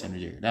Wade, and center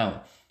Jared Allen.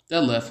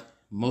 That left,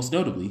 most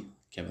notably,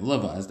 Kevin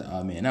Love as the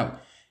odd man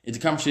out. It's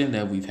a conversation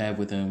that we've had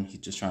with him. He's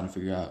just trying to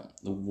figure out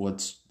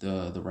what's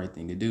the right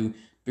thing to do.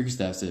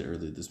 Bickerstaff said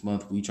earlier this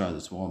month, we tried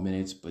the small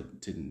minutes,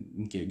 but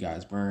didn't get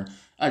guys burned.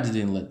 I just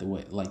didn't like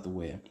the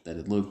way that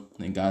it looked,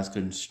 and guys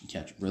couldn't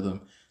catch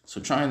rhythm.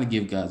 So trying to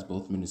give guys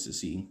both minutes to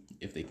see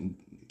if they can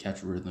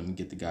catch rhythm and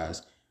get the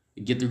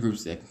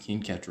groups that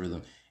can catch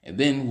rhythm, and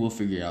then we'll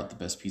figure out the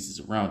best pieces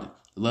around it.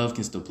 Love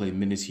can still play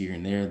minutes here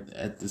and there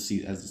as the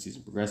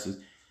season progresses,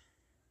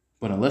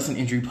 but unless an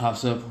injury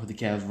pops up or the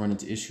Cavs run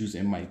into issues,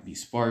 it might be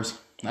sparse.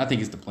 I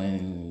think it's the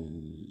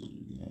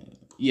plan.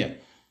 Yeah.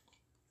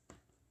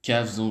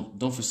 Cavs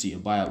don't foresee a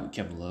buyout with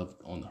Kevin Love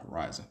on the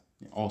horizon.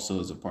 Also,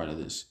 as a part of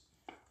this,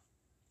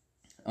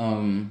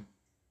 I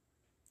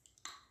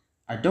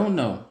don't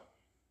know.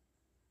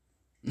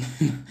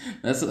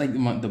 That's like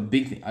the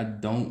big thing. I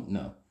don't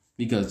know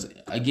because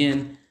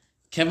again,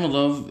 Kevin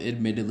Love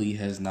admittedly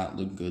has not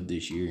looked good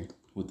this year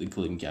with the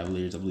Cleveland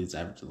Cavaliers. I believe it's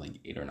averaging like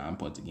 8 or 9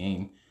 points a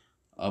game,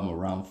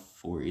 around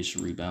 4-ish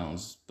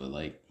rebounds, but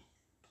like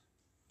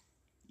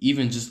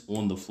even just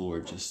on the floor,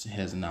 just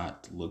has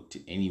not looked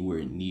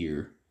anywhere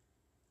near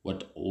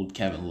what old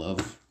Kevin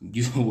Love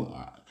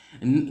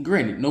and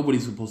granted,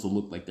 nobody's supposed to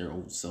look like their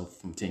old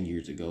self from 10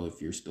 years ago if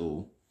you're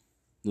still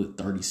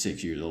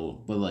 36 years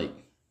old. But like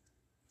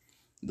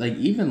Like,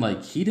 even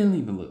like he didn't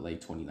even look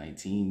like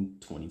 2019,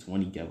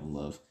 2020 Kevin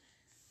Love.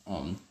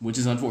 Which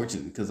is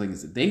unfortunate because, like I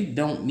said, they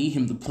don't need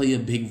him to play a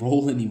big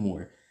role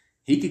anymore.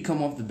 He could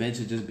come off the bench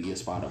and just be a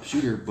spot up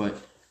shooter, but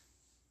at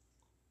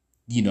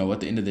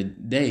the end of the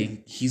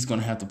day, he's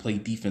gonna have to play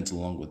defense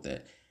along with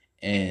that,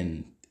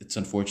 and it's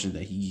unfortunate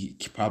that he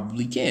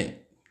probably can't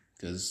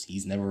because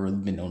he's never really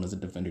been known as a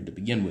defender to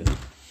begin with.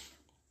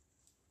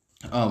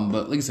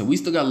 But like I said, we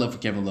still got love for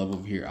Kevin Love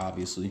over here.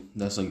 Obviously,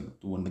 that's like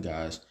one of the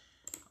guys.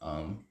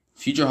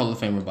 Future Hall of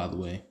Famer, by the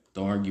way.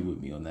 Don't argue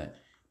with me on that.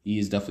 He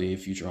is definitely a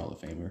future Hall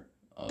of Famer.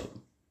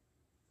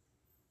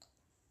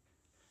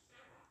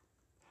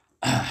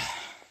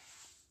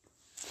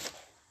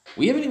 Have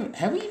we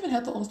even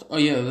had the All-Star? Oh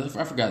yeah,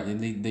 I forgot.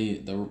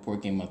 The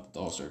report came out that the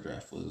All-Star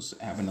draft was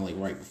happening like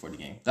right before the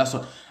game. That's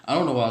what I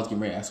don't know why I was getting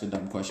ready to ask a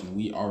dumb question.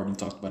 We already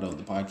talked about it on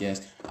the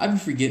podcast. I've been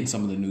forgetting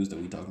some of the news that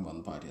we talked about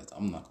on the podcast.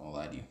 I'm not gonna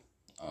lie to you.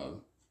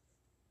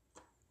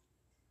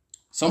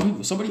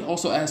 Somebody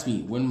also asked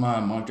me when my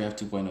mock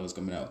draft 2.0 is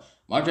coming out.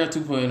 Mock draft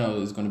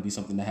 2.0 is going to be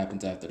something that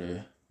happens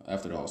after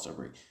the All-Star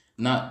break,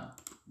 not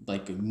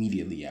like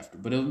immediately after,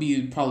 but it'll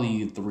be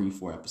probably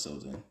 3-4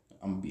 episodes in.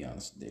 I'm gonna be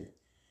honest there.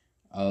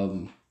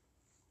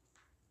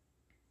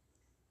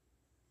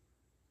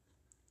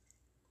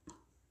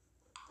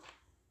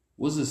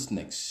 What's this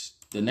next?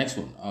 The next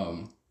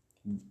one.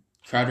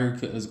 Crowder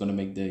is going to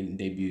make the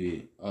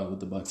debut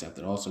with the Bucks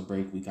after the All-Star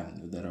break. We kind of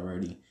knew that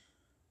already.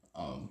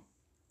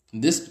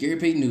 This Gary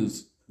Payton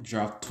news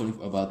dropped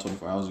about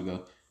 24 hours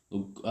ago.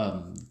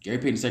 Gary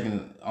Payton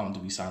second to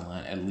be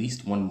sidelined at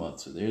least 1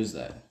 month. So there's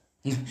that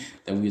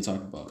that we were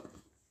talking about.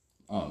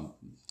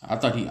 I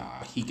thought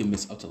he could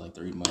miss up to like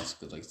 3 months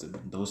because, like I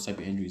said, those type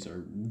of injuries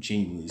are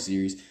genuinely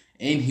serious,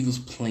 and he was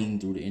playing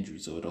through the injury,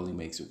 so it only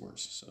makes it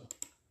worse. So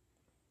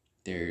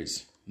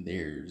there's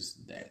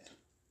that.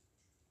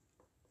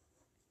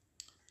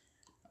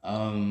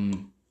 I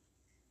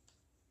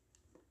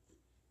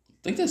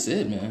think that's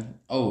it, man.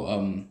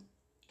 I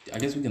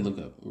guess we can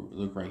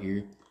look right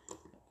here. I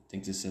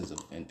think this says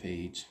event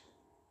page.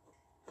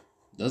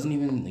 Doesn't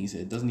even, like you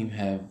said, it doesn't even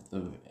have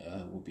the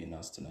will be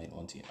announced tonight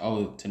on TNT.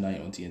 Oh,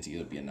 tonight on TNT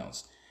it'll be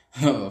announced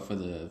for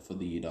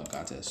the dunk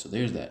contest. So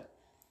there's that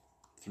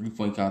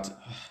 3-point contest.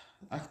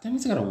 That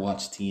means I gotta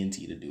watch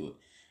TNT to do it,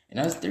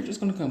 and they're just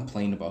gonna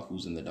complain about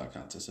who's in the dunk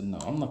contest. And no,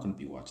 I'm not gonna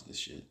be watching this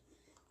shit.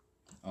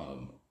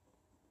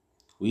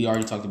 We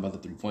already talked about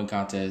the 3-point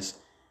contest.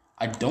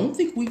 I don't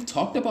think we've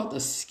talked about the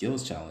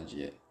skills challenge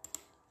yet.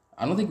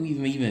 I don't think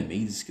we've even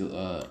made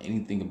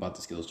anything about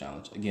the skills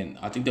challenge. Again,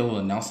 I think they will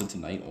announce it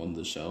tonight on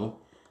the show.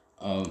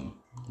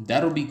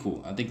 That'll be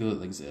cool. I think,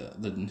 like I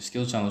said, the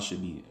skills challenge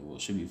should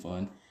be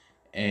fun.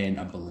 And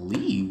I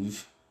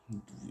believe,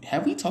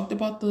 have we talked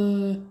about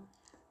the?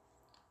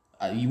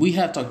 We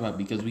have talked about it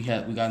because we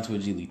got into a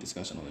G League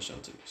discussion on the show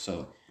too.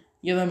 So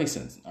yeah, that makes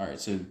sense. All right,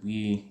 so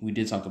we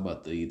did talk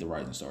about the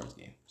Rising Stars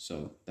game.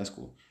 So that's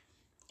cool.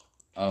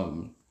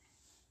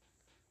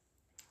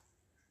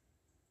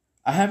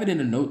 I have it in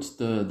the notes.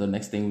 The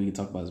next thing we can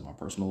talk about is my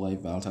personal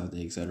life, Valentine's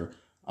Day, etc.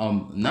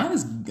 Not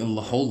as a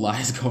whole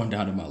lot is going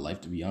down in my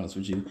life, to be honest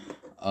with you.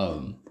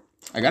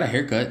 I got a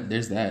haircut.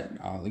 There's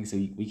that. Like I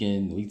said, we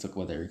can talk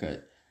about the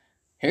haircut.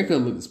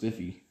 Haircut looking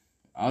spiffy.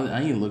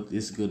 I ain't looked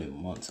this good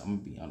in months. I'm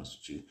gonna be honest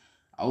with you.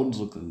 I was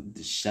looking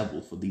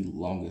disheveled for the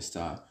longest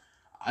time.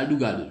 I do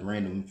got this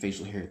random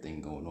facial hair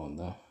thing going on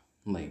though.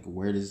 Like,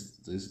 where does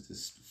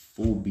this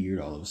full beard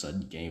all of a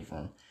sudden came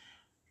from?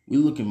 We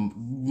looking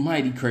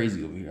mighty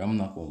crazy over here. I'm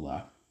not gonna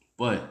lie,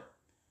 but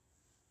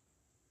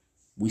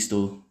we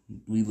still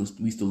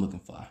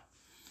looking fly.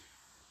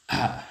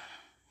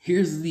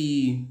 Here's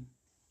the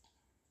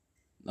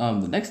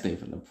next thing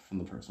from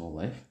the personal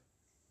life.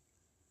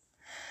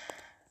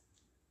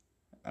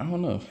 I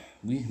don't know.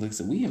 Like I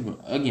said, we have,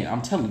 again,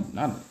 I'm telling you,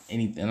 not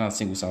a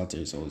single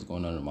solitary soul is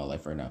going on in my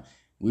life right now.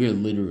 We are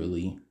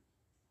literally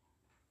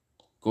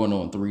going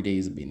on 3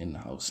 days of being in the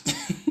house.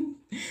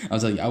 I'll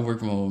tell you, I work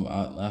from home.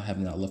 I have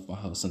not left my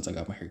house since I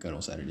got my haircut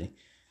on Saturday.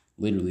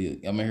 Literally,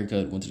 got my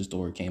haircut, went to the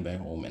store, came back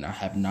home, and I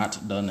have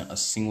not done a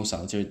single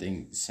solitary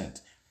thing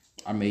since.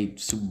 I made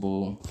Super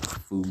Bowl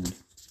food,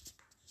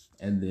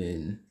 and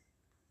then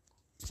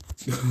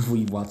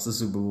we watched the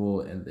Super Bowl,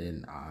 and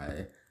then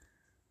I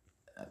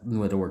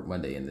went to work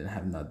Monday, and then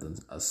have not done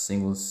a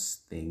single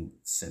thing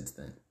since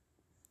then.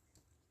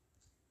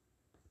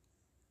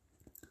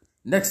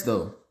 Next,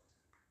 though,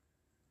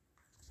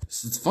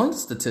 it's fun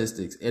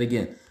statistics. And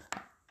again,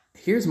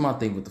 here's my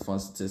thing with the fun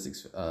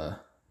statistics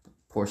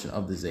portion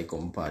of the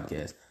Zaycom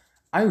podcast.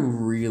 I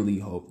really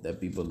hope that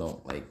people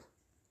don't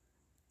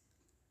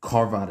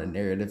carve out a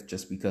narrative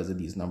just because of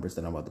these numbers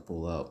that I'm about to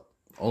pull out.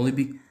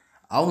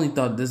 I only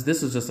thought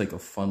this was just like a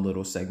fun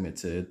little segment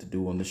to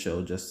do on the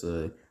show, just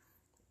to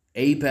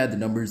A, pad the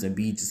numbers, and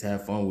B, just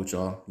have fun with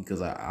y'all,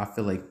 because I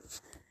feel like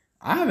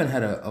I haven't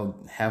had a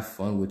have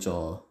fun with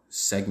y'all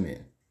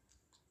segment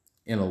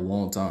in a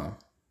long time.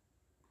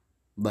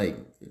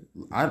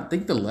 I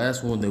think the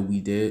last one that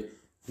we did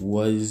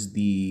was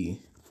the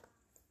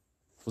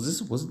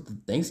was it the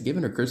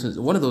Thanksgiving or Christmas?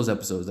 One of those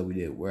episodes that we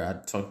did where I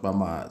talked about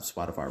my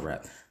Spotify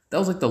rap. That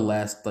was like the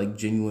last like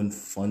genuine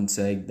fun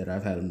seg that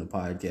I've had on the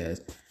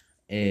podcast.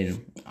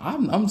 And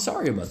I'm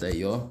sorry about that,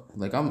 y'all.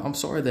 Like I'm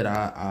sorry that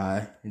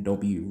I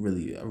don't be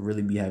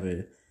really be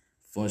having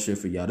fun shit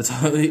for y'all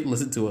to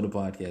listen to on the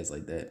podcast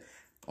like that.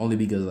 Only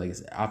because, like I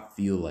said, I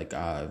feel like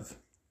I've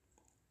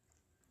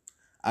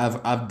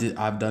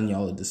done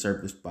y'all a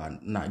disservice by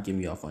not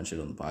giving y'all fun shit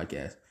on the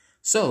podcast.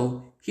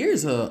 So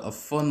here's a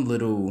fun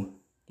little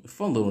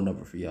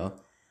number for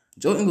y'all.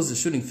 Joe Ingles is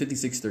shooting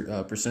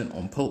 56%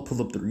 on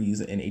pull-up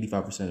threes and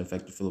 85%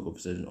 effective field goal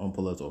precision on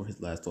pull-ups over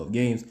his last 12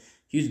 games.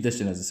 Huge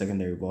addition as a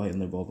secondary ball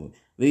handler.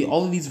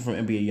 All of these are from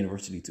NBA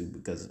University too,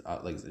 because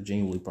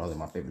genuinely probably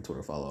my favorite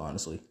Twitter follow,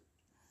 honestly.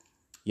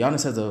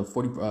 Giannis has a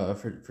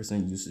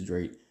 40% usage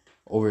rate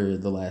over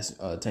the last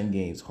 10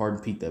 games.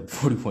 Harden peaked at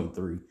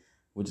 40.3,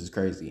 which is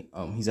crazy.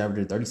 He's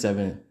averaging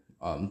 37,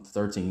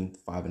 13,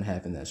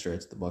 5.5 in that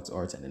stretch. The Bucks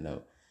are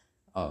 10-0.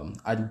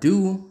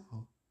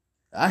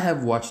 I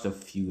have watched a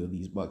few of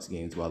these Bucks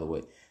games, by the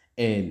way,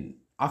 and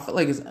I feel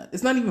like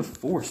it's not even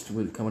forced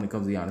when it comes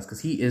to Giannis,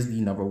 because he is the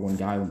number one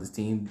guy on this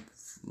team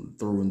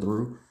through and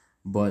through.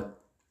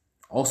 But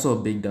also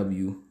a big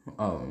W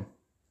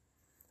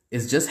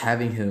is just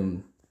having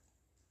him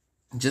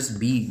just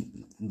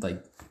be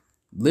like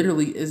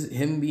literally is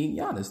him being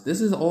Giannis.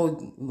 This is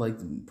all like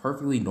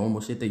perfectly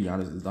normal shit that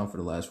Giannis has done for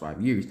the last 5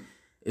 years.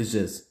 It's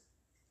just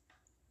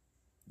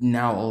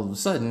now all of a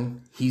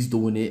sudden he's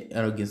doing it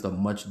against a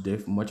much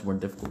more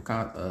difficult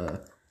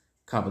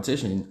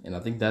competition, and I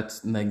think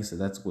that's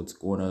what's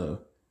going to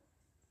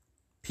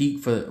peak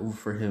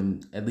for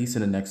him, at least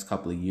in the next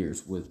couple of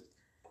years, with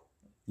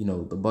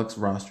the Bucks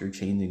roster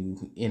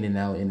changing in and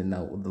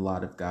out with a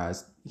lot of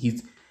guys.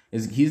 He's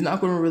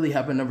not going to really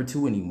have a number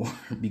two anymore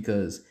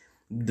because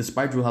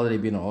despite Drew Holiday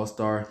being an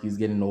all-star, he's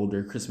getting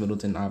older. Chris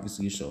Middleton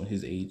obviously is showing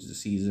his age this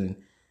season.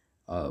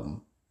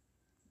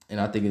 And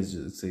I think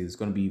it's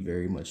going to be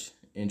very much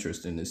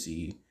interesting to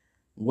see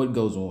what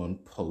goes on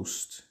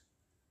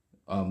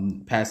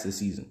past this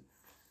season.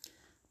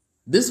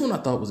 This one I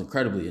thought was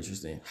incredibly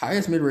interesting.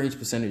 Highest mid-range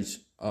percentage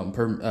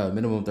per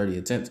minimum 30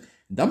 attempts.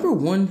 Number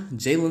one,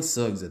 Jalen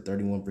Suggs at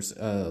 31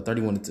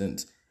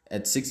 attempts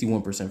at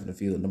 61% from the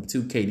field. Number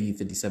two, KD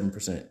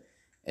 57%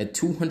 at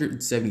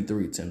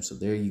 273 attempts. So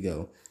there you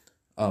go.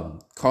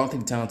 Karl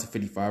Anthony Towns at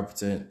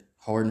 55%,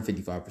 Harden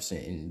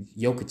 55%, and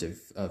Jokic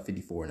at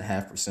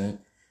 54.5%.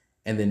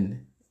 And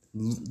then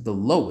the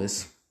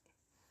lowest,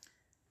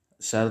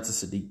 shout out to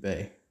Sadiq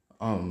Bey.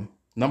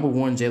 Number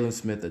one, Jalen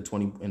Smith at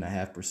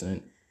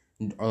 20.5%.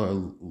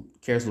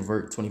 Karis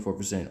LeVert,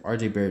 24%.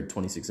 RJ Barrett,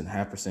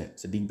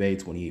 26.5%. Sadiq Bey,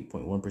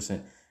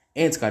 28.1%.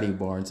 And Scotty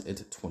Barnes at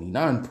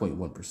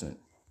 29.1%.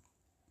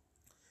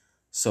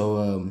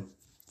 So,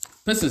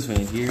 Pistons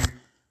fan here.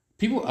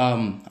 People, I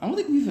don't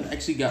think we've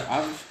actually got...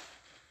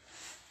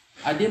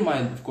 I did my,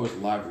 of course,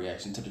 live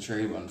reaction to the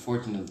trade, but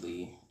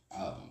unfortunately...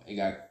 it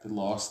got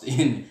lost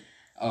in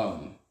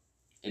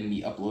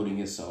me uploading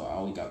it, so I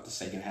only got the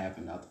second half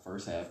and not the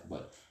first half.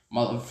 But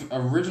my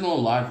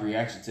original live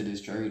reaction to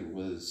this trade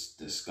was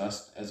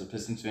discussed as a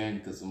Pistons fan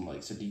because I'm like,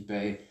 Sadiq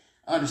Bey,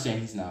 I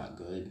understand he's not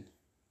good.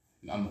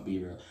 I'm gonna be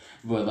real,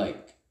 but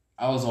like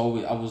I was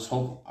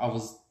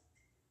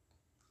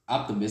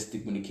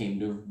optimistic when it came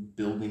to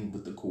building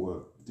with the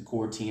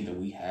core team that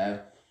we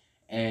have,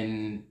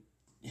 and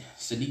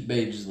Sadiq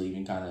Bey just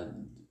leaving kind of.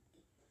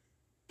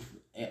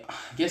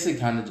 I guess it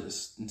kind of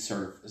just it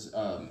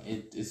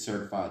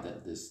certified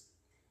that this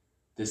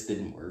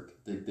didn't work.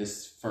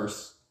 This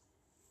first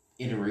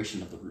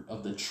iteration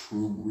of the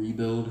true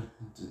rebuild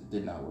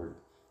did not work,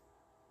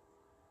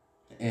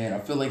 and I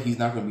feel like he's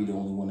not going to be the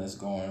only one that's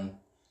gone.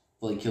 I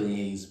feel like Killian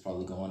Hayes is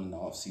probably going in the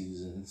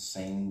offseason.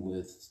 Same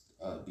with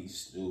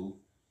these two.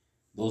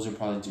 Those are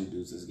probably two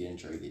dudes that's getting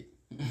traded,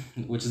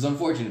 which is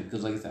unfortunate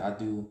because, like I said,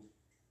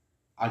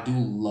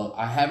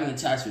 I have an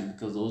attachment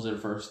because those are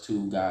the first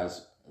two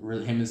guys.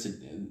 Really, him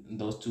and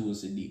those two and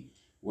Sadiq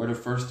were the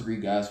first three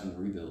guys from the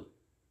rebuild.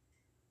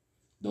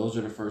 Those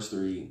are the first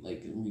three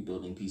like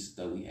rebuilding pieces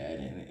that we had,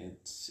 and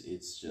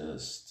it's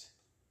just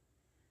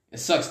it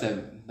sucks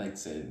that, like I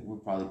said, we're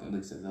probably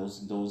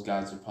those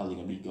guys are probably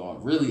gonna be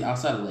gone. Really,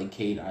 outside of like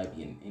Cade,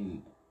 Ivy,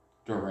 and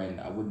Durant,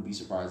 I wouldn't be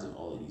surprised if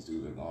all of these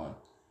dudes are gone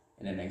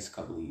in the next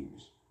couple of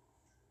years.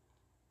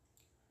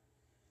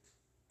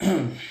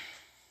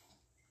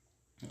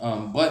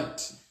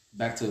 But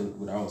back to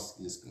what I was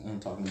just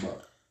talking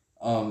about.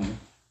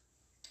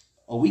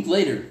 A week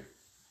later,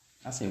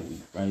 I say a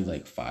week, right?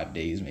 Like 5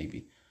 days,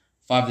 maybe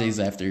 5 days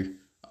after,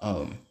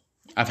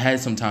 I've had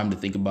some time to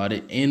think about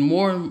it, and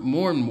more and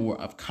more,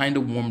 I've kind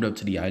of warmed up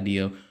to the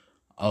idea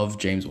of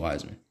James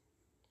Wiseman.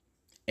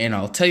 And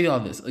I'll tell you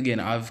all this again.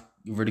 I've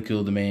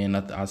ridiculed the man.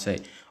 I'll say,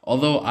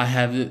 although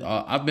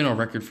I've been on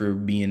record for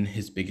being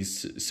his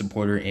biggest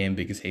supporter and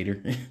biggest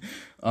hater.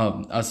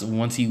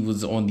 Once he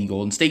was on the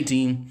Golden State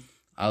team,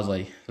 I was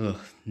like, ugh,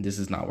 this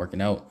is not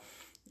working out.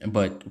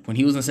 But when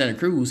he was in Santa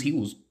Cruz, he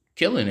was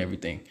killing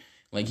everything.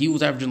 Like he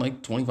was averaging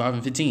like 25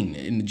 and 15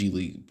 in the G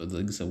League. But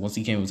like I said, once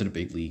he came into the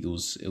big league, it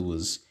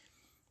was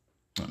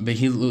but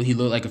he looked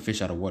like a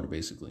fish out of water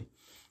basically.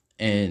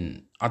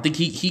 And I think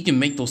he can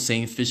make those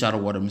same fish out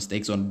of water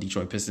mistakes on the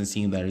Detroit Pistons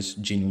team that is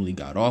genuinely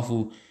god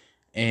awful.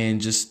 And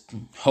just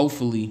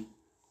hopefully,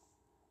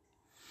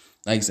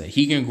 like I said,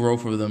 he can grow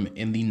for them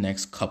in the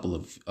next couple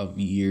of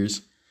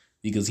years,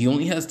 because he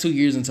only has 2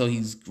 years until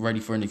he's ready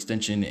for an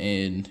extension.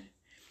 And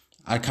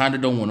I kind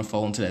of don't want to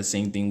fall into that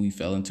same thing we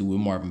fell into with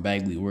Marvin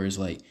Bagley, where it's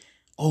like,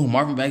 oh,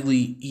 Marvin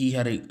Bagley, he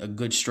had a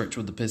good stretch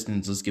with the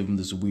Pistons. Let's give him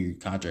this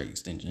weird contract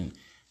extension.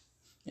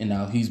 And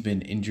now he's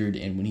been injured,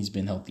 and when he's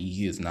been healthy,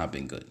 he has not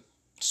been good.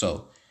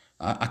 So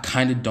I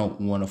kind of don't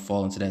want to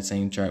fall into that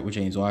same trap with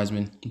James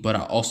Wiseman, but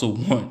I also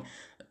want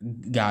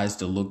guys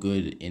to look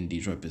good in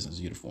Detroit Pistons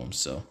uniforms.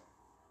 So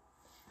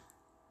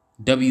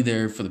W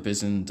there for the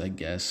Pistons, I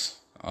guess.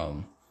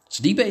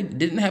 Stipe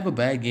didn't have a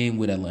bad game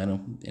with Atlanta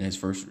in his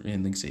first,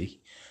 and like say,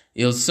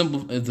 it was simple.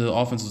 The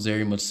offense was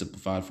very much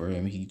simplified for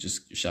him. He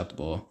just shot the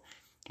ball.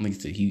 Like I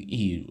said,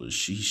 he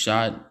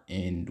shot,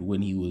 and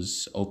when he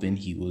was open,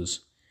 he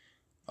was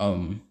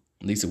like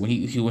I said, when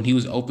he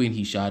was open,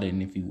 he shot it,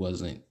 and if he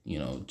wasn't,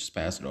 just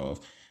pass it off.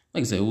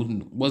 Like I said,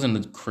 it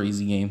wasn't a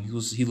crazy game. He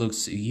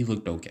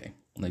looked okay.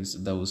 Like I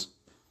said, that was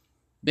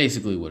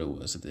basically what it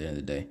was at the end of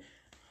the day.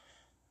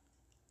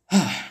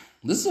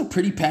 This is a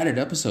pretty padded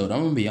episode.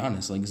 I'm gonna be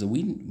honest. Like I said,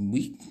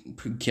 we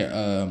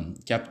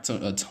kept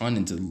a ton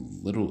into a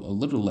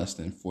little less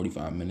than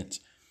 45 minutes.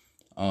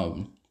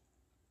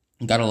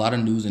 Got a lot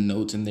of news and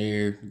notes in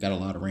there. Got a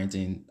lot of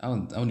ranting. I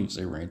don't even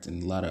say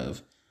ranting. A lot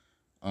of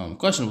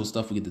questionable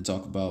stuff we get to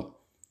talk about,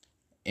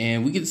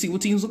 and we get to see what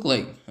teams look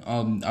like.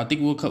 I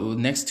think we'll cover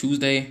next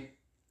Tuesday.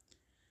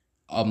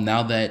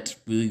 Now that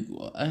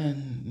I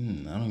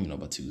don't even know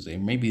about Tuesday.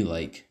 Maybe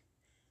like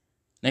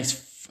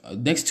next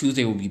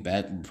Tuesday we'll be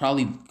back.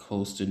 Probably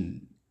close to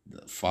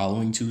the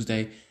following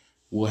Tuesday.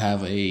 We'll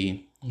have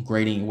a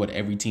grading what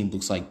every team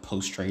looks like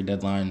post trade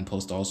deadline,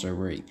 post All-Star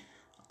break.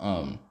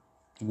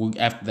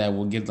 After that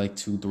we'll get like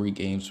 2-3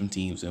 games from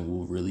teams, and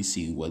we'll really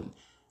see what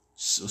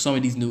some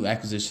of these new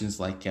acquisitions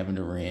like Kevin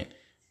Durant.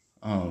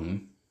 I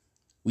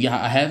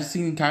have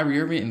seen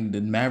Kyrie Irving, and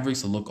the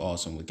Mavericks look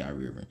awesome with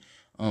Kyrie Irving.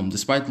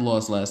 Despite the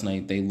loss last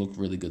night, they looked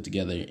really good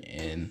together,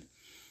 and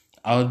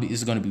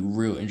it's going to be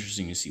real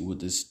interesting to see what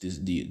this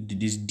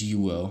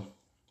duo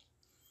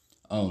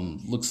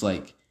looks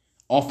like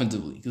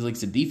offensively. Because like I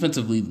said,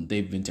 defensively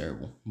they've been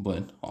terrible,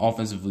 but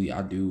offensively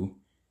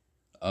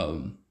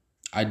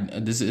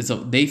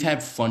they've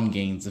had fun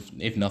games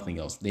if nothing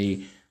else.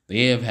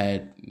 They have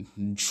had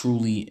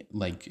truly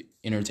like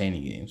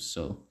entertaining games.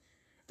 So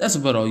that's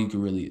about all you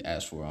could really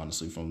ask for,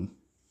 honestly, from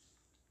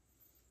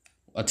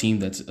a team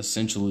that's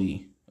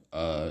essentially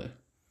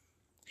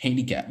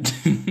handicapped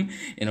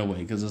in a way,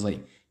 because it's like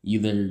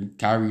either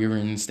Kyrie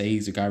Irving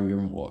stays or Kyrie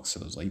Irving walks.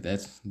 So it's like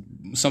that's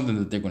something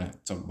that they're gonna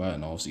have to talk about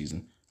in the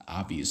offseason,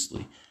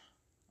 obviously.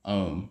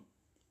 But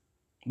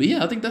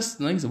yeah, I think that's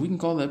like I said, we can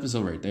call the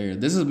episode right there.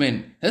 This has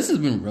been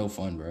real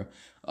fun, bro.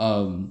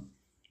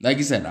 Like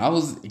you said, I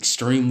was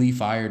extremely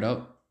fired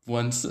up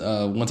once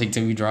One Take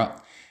Timmy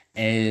dropped,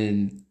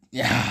 and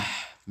yeah,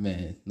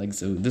 man, like I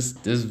said, this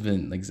has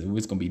been, like I said,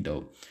 it's gonna be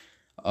dope.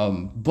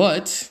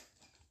 But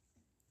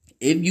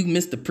if you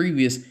missed the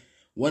previous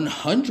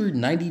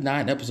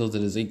 199 episodes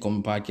of the Zay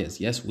Coleman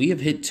podcast, yes, we have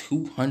hit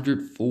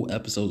 200 full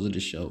episodes of the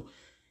show.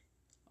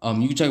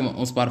 You can check them out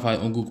on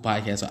Spotify, on Google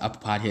Podcasts, on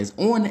Apple Podcasts,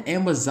 on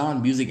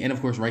Amazon Music, and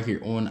of course right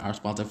here on our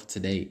sponsor for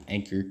today,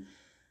 Anchor.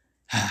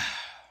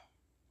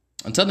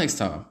 Until next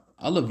time,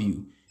 I love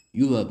you.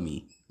 You love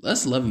me.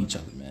 Let's love each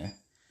other, man.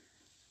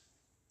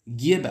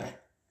 Goodbye.